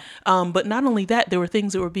generations. But not only that, there were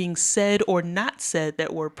things that were being said or not said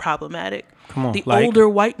that were problematic. The older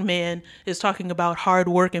white man is talking about hard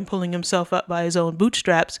work and pulling himself up by his own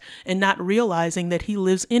bootstraps and not realizing that he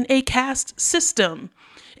lives in a caste system.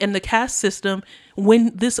 And the caste system,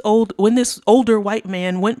 when this older white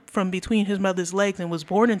man went from between his mother's legs and was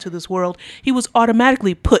born into this world, he was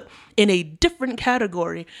automatically put in a different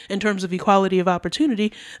category in terms of equality of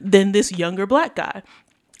opportunity than this younger black guy.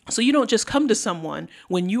 So you don't just come to someone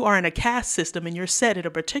when you are in a caste system and you're set at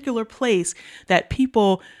a particular place that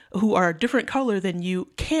people who are a different color than you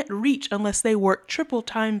can't reach unless they work triple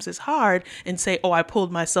times as hard and say, oh, I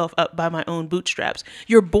pulled myself up by my own bootstraps.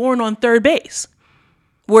 You're born on third base.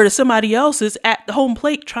 Whereas somebody else is at the home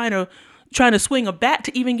plate trying to swing a bat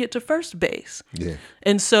to even get to first base. Yeah.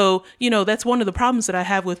 And so, that's one of the problems that I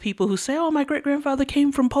have with people who say, oh, my great-grandfather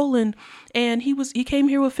came from Poland and he came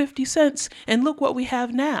here with 50 cents and look what we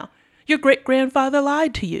have now. Your great-grandfather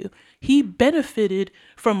lied to you. He benefited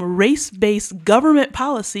from race-based government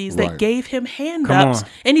policies that gave him handouts,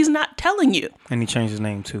 and he's not telling you. And he changed his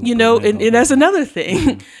name too. And that's another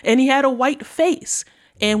thing. And he had a white face.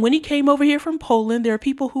 And when he came over here from Poland, there are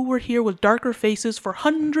people who were here with darker faces for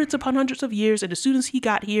hundreds upon hundreds of years. And as soon as he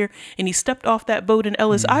got here and he stepped off that boat in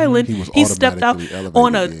Ellis Island, he stepped out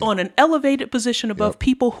on an elevated position above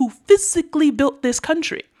people who physically built this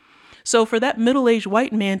country. So for that middle-aged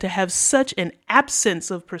white man to have such an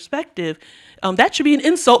absence of perspective, that should be an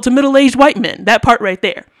insult to middle-aged white men, that part right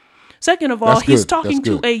there. Second of all, he's talking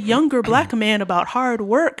to a younger black man about hard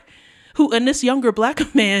work. And this younger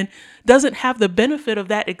black man doesn't have the benefit of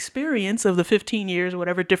that experience of the 15 years,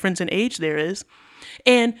 whatever difference in age there is.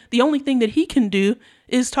 And the only thing that he can do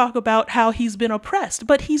is talk about how he's been oppressed,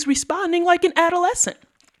 but he's responding like an adolescent.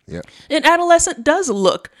 Yeah. An adolescent does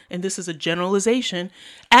look, and this is a generalization,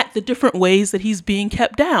 at the different ways that he's being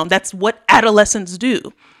kept down. That's what adolescents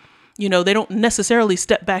do. They don't necessarily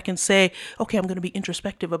step back and say, okay, I'm going to be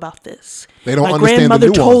introspective about this. They don't My understand grandmother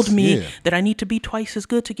the nuance. told me that I need to be twice as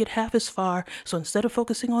good to get half as far. So instead of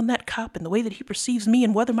focusing on that cop and the way that he perceives me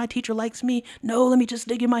and whether my teacher likes me, no, let me just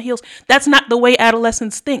dig in my heels. That's not the way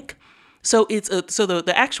adolescents think. So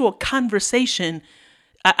the actual conversation,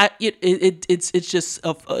 it's just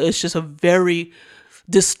a very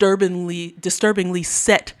disturbingly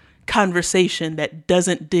set conversation that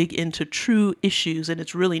doesn't dig into true issues, and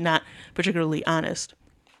it's really not particularly honest.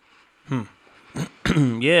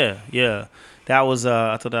 Yeah. That was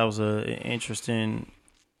I thought that was an interesting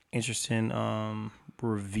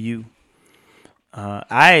review.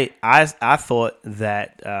 I thought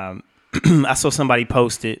that I saw somebody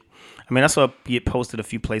post it. I mean, I saw it posted a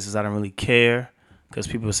few places. I don't really care because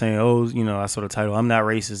people were saying, oh, I saw the title, I'm not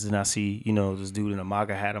racist, and I see this dude in a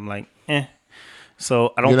MAGA hat. I'm like,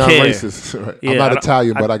 So I don't care. You're not racist. Right? Yeah, I'm not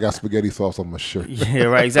Italian, but I got spaghetti sauce on my shirt. Yeah,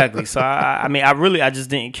 right, exactly. So I just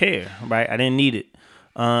didn't care, right? I didn't need it.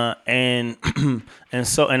 And I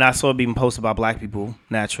saw it being posted by black people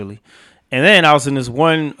naturally. And then I was in this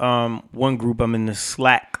one group. I'm in this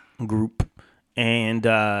Slack group, and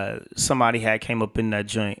somebody had came up in that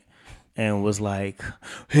joint and was like,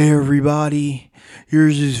 "Hey everybody,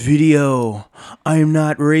 here's this video. I am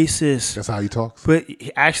not racist." That's how he talks. But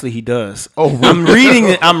actually, he does. Oh,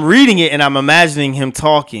 really? I'm reading it, and I'm imagining him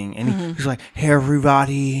talking, and he's like, "Hey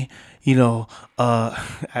everybody, in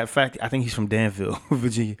fact, I think he's from Danville,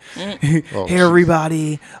 Virginia. Hey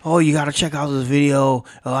everybody, you gotta check out this video.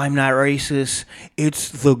 I'm not racist. It's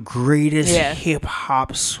the greatest hip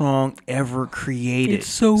hop song ever created." It's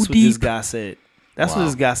so That's deep. what this guy said. That's what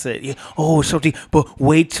this guy said. Yeah. Oh, it's so deep. But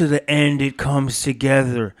wait till the end, it comes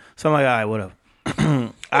together. So I'm like, all right, whatever.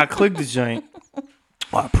 I click the joint.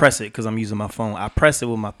 Well, I press it because I'm using my phone. I press it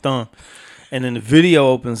with my thumb. And then the video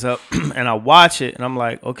opens up and I watch it and I'm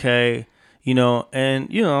like, okay,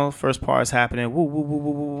 first part is happening. Woo, woo, woo,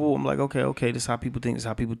 woo, woo, woo. I'm like, okay, this is how people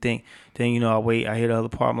think. Then, I wait, I hear the other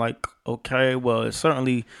part. I'm like, okay, well, it's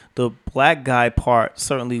certainly the black guy part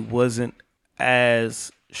certainly wasn't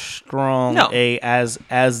as strong as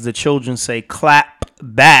the children say, clap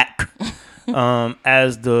back,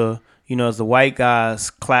 as the white guys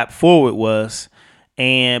clap forward was.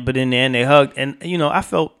 But in the end they hugged. And,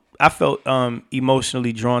 I felt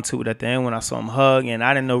emotionally drawn to it at the end when I saw him hug, and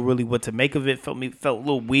I didn't know really what to make of it. Felt a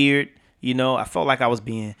little weird, I felt like I was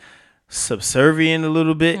being subservient a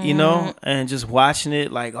little bit, and just watching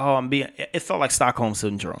it like, it felt like Stockholm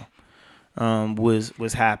syndrome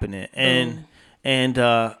was happening. And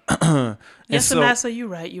yes, so, Massa, you're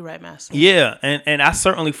right, Massa. Yeah, and I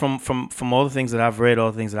certainly from all the things that I've read,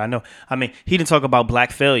 all the things that I know. I mean, he didn't talk about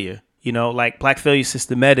black failure. Like black failure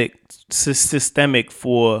systemic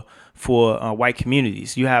for white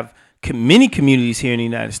communities. You have many communities here in the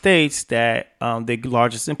United States that their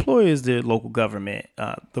largest employer is the local government,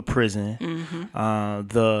 the prison,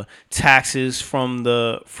 the taxes from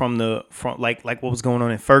like what was going on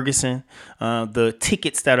in Ferguson, the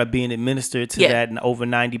tickets that are being administered to that, and over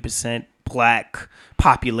 90% black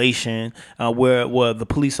population, where the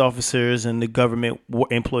police officers and the government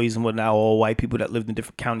employees and whatnot, all white people that lived in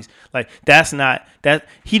different counties. Like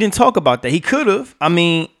he didn't talk about that. He could have. I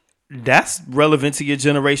mean, that's relevant to your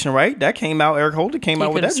generation, right? That came out. Eric Holder came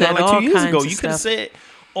out with that joint like 2 years ago. You could have said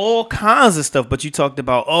all kinds of stuff, but you talked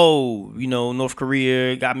about, North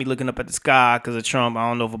Korea got me looking up at the sky because of Trump. I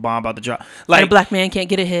don't know if a bomb about to drop. Like, and a black man can't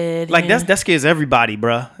get ahead. Like that scares everybody,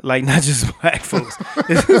 bruh. Like not just black folks.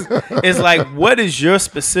 It's like, what is your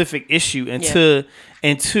specific issue? And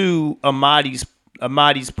to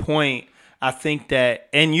Ahmadi's point, I think that,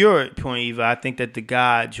 and your point, Eva, I think that the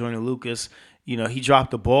guy Joyner Lucas, he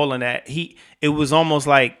dropped the ball on that. It was almost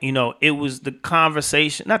like, it was the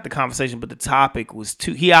conversation, not the conversation, but the topic was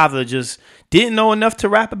he either just didn't know enough to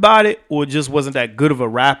rap about it or just wasn't that good of a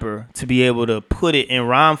rapper to be able to put it in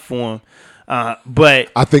rhyme form. But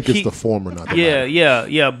I think it's the former, not the latter.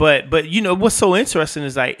 Yeah. But what's so interesting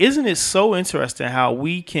is like, isn't it so interesting how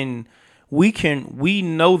we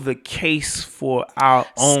know the case for our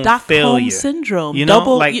own Stockholm failure. syndrome.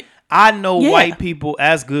 I know white people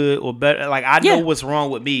as good or better. Like I know what's wrong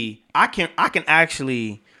with me. I can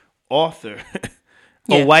actually author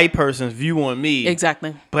a white person's view on me.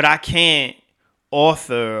 Exactly. But I can't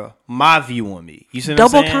author my view on me. You see what I'm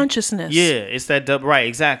saying? Double consciousness. Yeah, it's that right,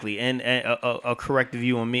 exactly, and a correct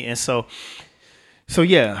view on me, and so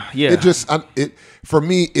yeah. For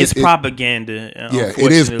me, it's propaganda.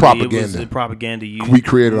 It is propaganda. It was propaganda. We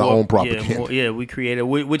created our own propaganda. We created,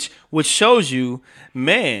 which shows you,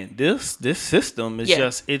 man, this system is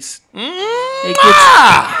just it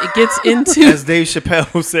gets into, as Dave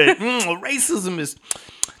Chappelle said, racism is.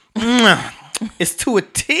 It's to a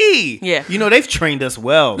T. Yeah. They've trained us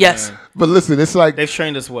well. Yes. Man. But listen, it's like they've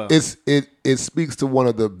trained us well. It speaks to one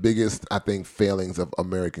of the biggest, I think, failings of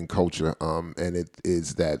American culture. And it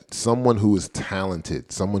is that someone who is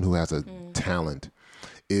talented, someone who has a talent,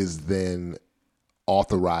 is then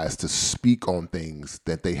authorized to speak on things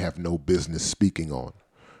that they have no business speaking on.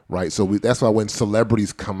 Right. So that's why when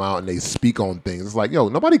celebrities come out and they speak on things, it's like,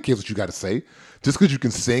 nobody cares what you got to say. Just because you can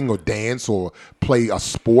sing or dance or play a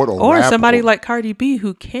sport or rap, somebody like Cardi B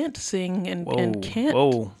who can't sing and can't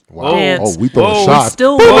dance. We throw a shot. We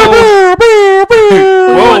still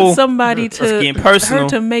want somebody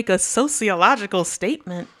to make a sociological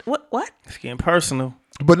statement. What? It's getting personal.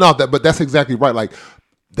 But that's exactly right. Like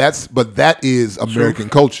that is American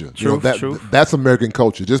culture. That's American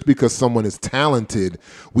culture. Just because someone is talented,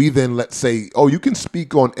 we then let's say, you can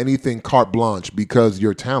speak on anything carte blanche because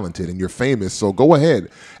you're talented and you're famous. So go ahead.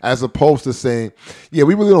 As opposed to saying, we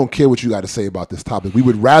really don't care what you got to say about this topic. We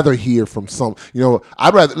would rather hear from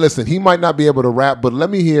I'd rather listen. He might not be able to rap, but let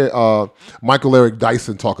me hear Michael Eric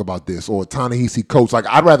Dyson talk about this, or Ta-Nehisi Coates. Like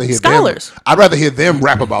I'd rather hear scholars. I'd rather hear them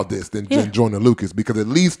rap about this than Joyner Lucas, because at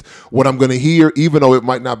least what I'm going to hear, even though it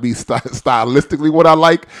might might not be stylistically what I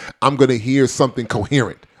like, I'm going to hear something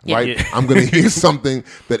coherent. Right, Yeah. I'm going to hear something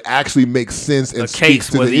that actually makes sense and A speaks case,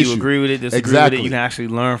 to whether the you issue. agree with it, disagree Exactly. with it, you can actually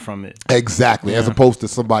learn from it. Exactly, as opposed to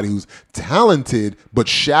somebody who's talented but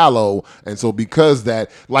shallow. And so because that,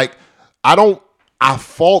 like, I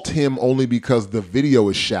fault him only because the video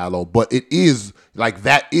is shallow, but it is, like,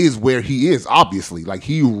 that is where he is, obviously. Like,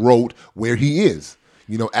 he wrote where he is.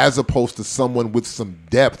 You know, as opposed to someone with some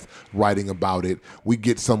depth writing about it, we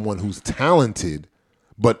get someone who's talented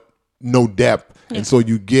but no depth. Yeah. And so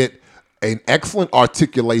you get an excellent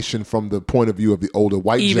articulation from the point of view of the older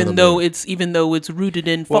white gentleman. Even though it's rooted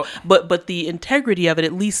in, but the integrity of it,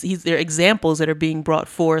 at least there are examples that are being brought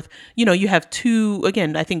forth. You know, you have two.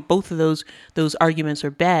 Again, I think both of those arguments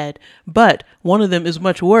are bad, but one of them is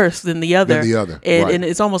much worse than the other. And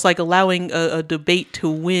it's almost like allowing a debate to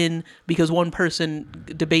win because one person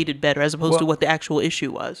debated better, as opposed to what the actual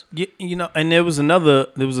issue was. You know, and there was another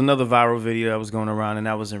viral video that was going around, and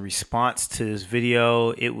that was in response to this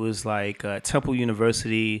video. It was like Temple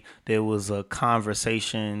University. There was a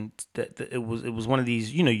conversation that it was one of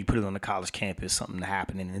these. You know, you put it on the college campus, something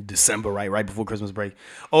happening in December, right before Christmas break.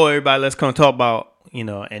 Oh, everybody, let's come talk about, you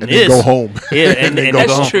know, and this, then go home. Yeah, and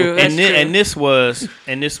that's true. And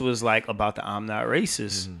this was like about the I'm Not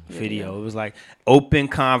Racist video. It was like open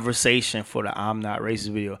conversation for the I'm Not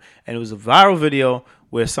Racist video, and it was a viral video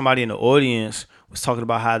where somebody in the audience was talking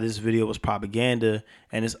about how this video was propaganda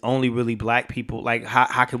and it's only really black people. Like,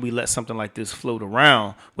 how could we let something like this float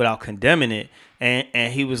around without condemning it?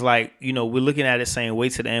 And he was like, you know, we're looking at it saying,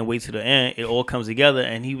 wait to the end. It all comes together.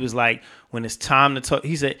 And he was like, when it's time to talk,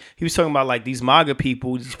 he was talking about like these MAGA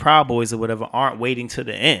people, these Proud Boys or whatever, aren't waiting to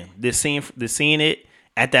the end. They're seeing it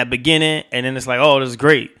at that beginning. And then it's like, oh, this is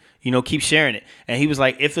great. You know, keep sharing it. And he was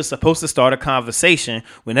like, if it's supposed to start a conversation,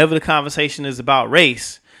 whenever the conversation is about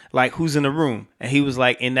race, like, who's in the room? And he was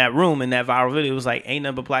like, in that room, in that viral video, it was like, ain't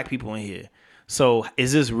nothing but black people in here. So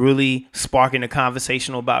is this really sparking a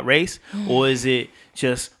conversation about race, or is it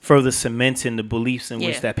just further cementing the beliefs in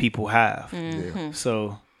which that people have? Yeah.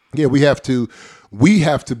 So yeah, we have to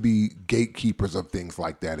be gatekeepers of things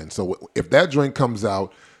like that. And so if that joint comes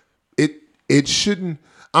out, it shouldn't.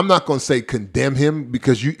 I'm not going to say condemn him,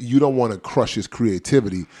 because you don't want to crush his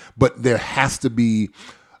creativity, but there has to be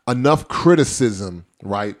enough criticism,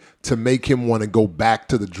 right, to make him want to go back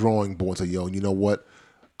to the drawing board and say, yo, you know what?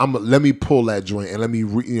 Let me pull that joint and let me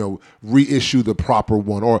reissue the proper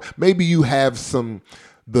one. Or maybe you have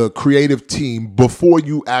the creative team before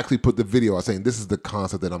you actually put the video out saying, this is the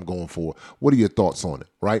concept that I'm going for. What are your thoughts on it,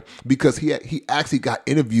 right? Because he actually got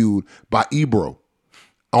interviewed by Ebro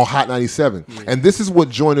on Hot 97. Yeah. And this is what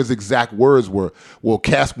Joyner's exact words were. Well,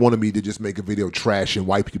 Cass wanted me to just make a video trashing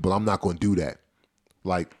white people. I'm not going to do that.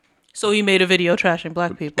 Like, so he made a video trashing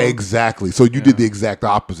black people. Exactly. So you did the exact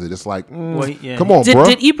opposite. It's like, come on, bro. bro.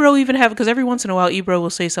 Did Ebro even have, because every once in a while Ebro will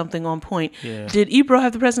say something on point. Yeah. Did Ebro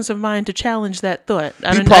have the presence of mind to challenge that thought?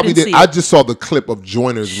 He probably did. I just saw the clip of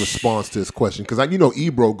Joyner's response to his question, because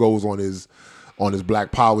Ebro goes on his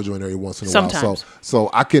Black Power joint every once in a while. So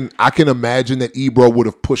I can imagine that Ebro would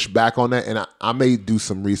have pushed back on that, and I may do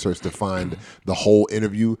some research to find the whole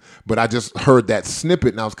interview. But I just heard that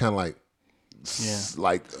snippet, and I was kind of like,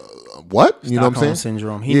 what? You know what I'm saying?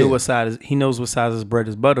 Syndrome. He knows what side his bread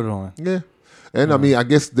is buttered on. Yeah. And I mean, I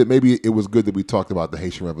guess that maybe it was good that we talked about the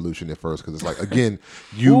Haitian Revolution at first, because it's like, again,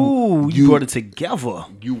 you brought it together.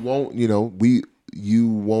 You won't, you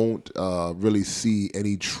won't really see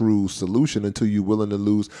any true solution until you're willing to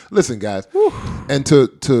lose. Listen, guys, and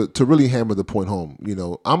to really hammer the point home,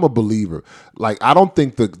 I'm a believer. Like, I don't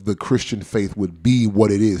think the Christian faith would be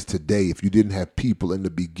what it is today if you didn't have people in the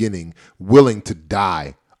beginning willing to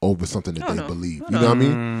die over something that they believe. You know what I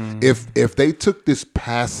mean? If they took this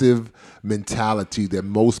passive mentality that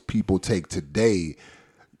most people take today,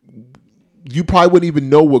 you probably wouldn't even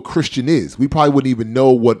know what Christian is. We probably wouldn't even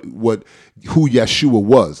know who Yeshua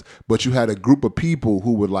was. But you had a group of people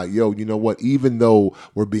who were like, yo, you know what? Even though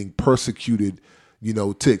we're being persecuted,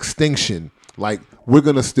 to extinction, like, we're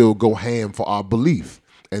going to still go ham for our belief.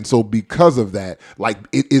 And so because of that, like,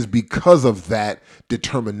 it is because of that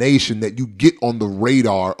determination that you get on the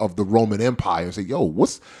radar of the Roman Empire and say, yo,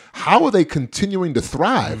 how are they continuing to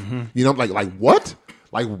thrive? Mm-hmm. Like what?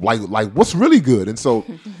 Like what's really good? And so,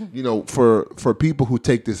 for people who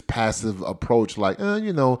take this passive approach, like,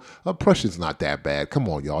 oppression's not that bad. Come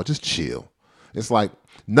on, y'all, just chill. It's like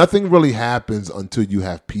nothing really happens until you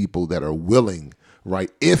have people that are willing, right?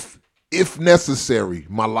 If necessary,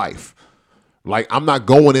 my life. Like, I'm not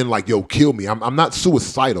going in like, yo, kill me. I'm not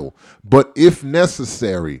suicidal, but if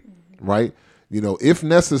necessary, right? If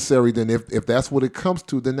necessary, then if that's what it comes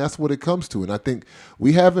to, then that's what it comes to. And I think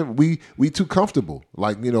we too comfortable.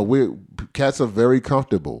 Like, cats are very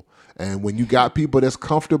comfortable. And when you got people that's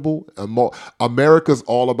comfortable, America's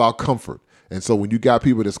all about comfort. And so when you got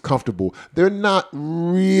people that's comfortable, they're not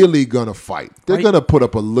really going to fight. They're going to put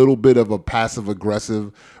up a little bit of a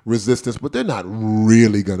passive-aggressive resistance, but they're not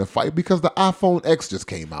really going to fight because the iPhone X just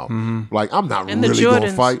came out. Mm-hmm. Like, I'm not really going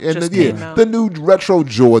to fight. And the new retro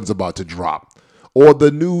Jordan's about to drop. Or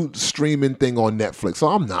the new streaming thing on Netflix. So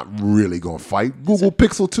I'm not really going to fight. Google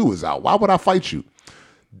Pixel 2 is out. Why would I fight you?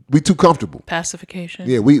 We too comfortable. Pacification.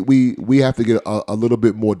 Yeah, we have to get a little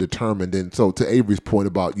bit more determined. And so to Avery's point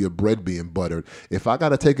about your bread being buttered, if I got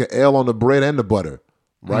to take an L on the bread and the butter,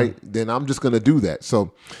 right, then I'm just going to do that.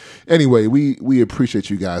 So anyway, we appreciate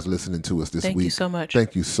you guys listening to us this week. Thank you so much.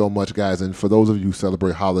 Thank you so much, guys. And for those of you who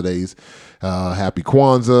celebrate holidays, happy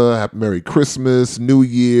Kwanzaa, happy Merry Christmas, New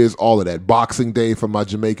Year's, all of that. Boxing Day for my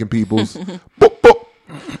Jamaican peoples. Boop, boop.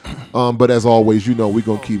 But as always, we're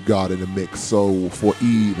going to keep God in the mix. So for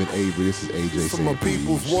Eve and Avery, this is AJ saying my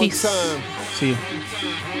people's one peace. Time. See you.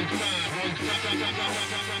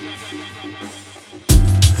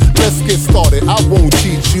 Let's get started, I won't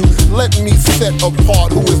cheat you. Let me set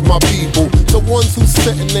apart who is my people. The ones who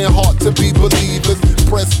set in their heart to be believers.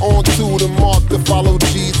 Press on to the mark to follow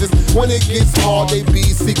Jesus. When it gets hard, they be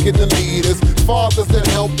seeking the leaders. Fathers that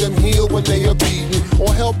help them heal when they are beaten.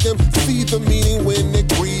 Or help them see the meaning when they're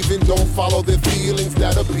grieving. Don't follow their feelings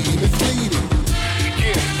that'll be misleading.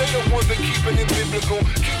 Yeah, they the ones that keeping it biblical.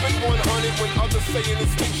 Keep it 100 when others saying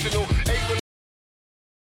it's fictional.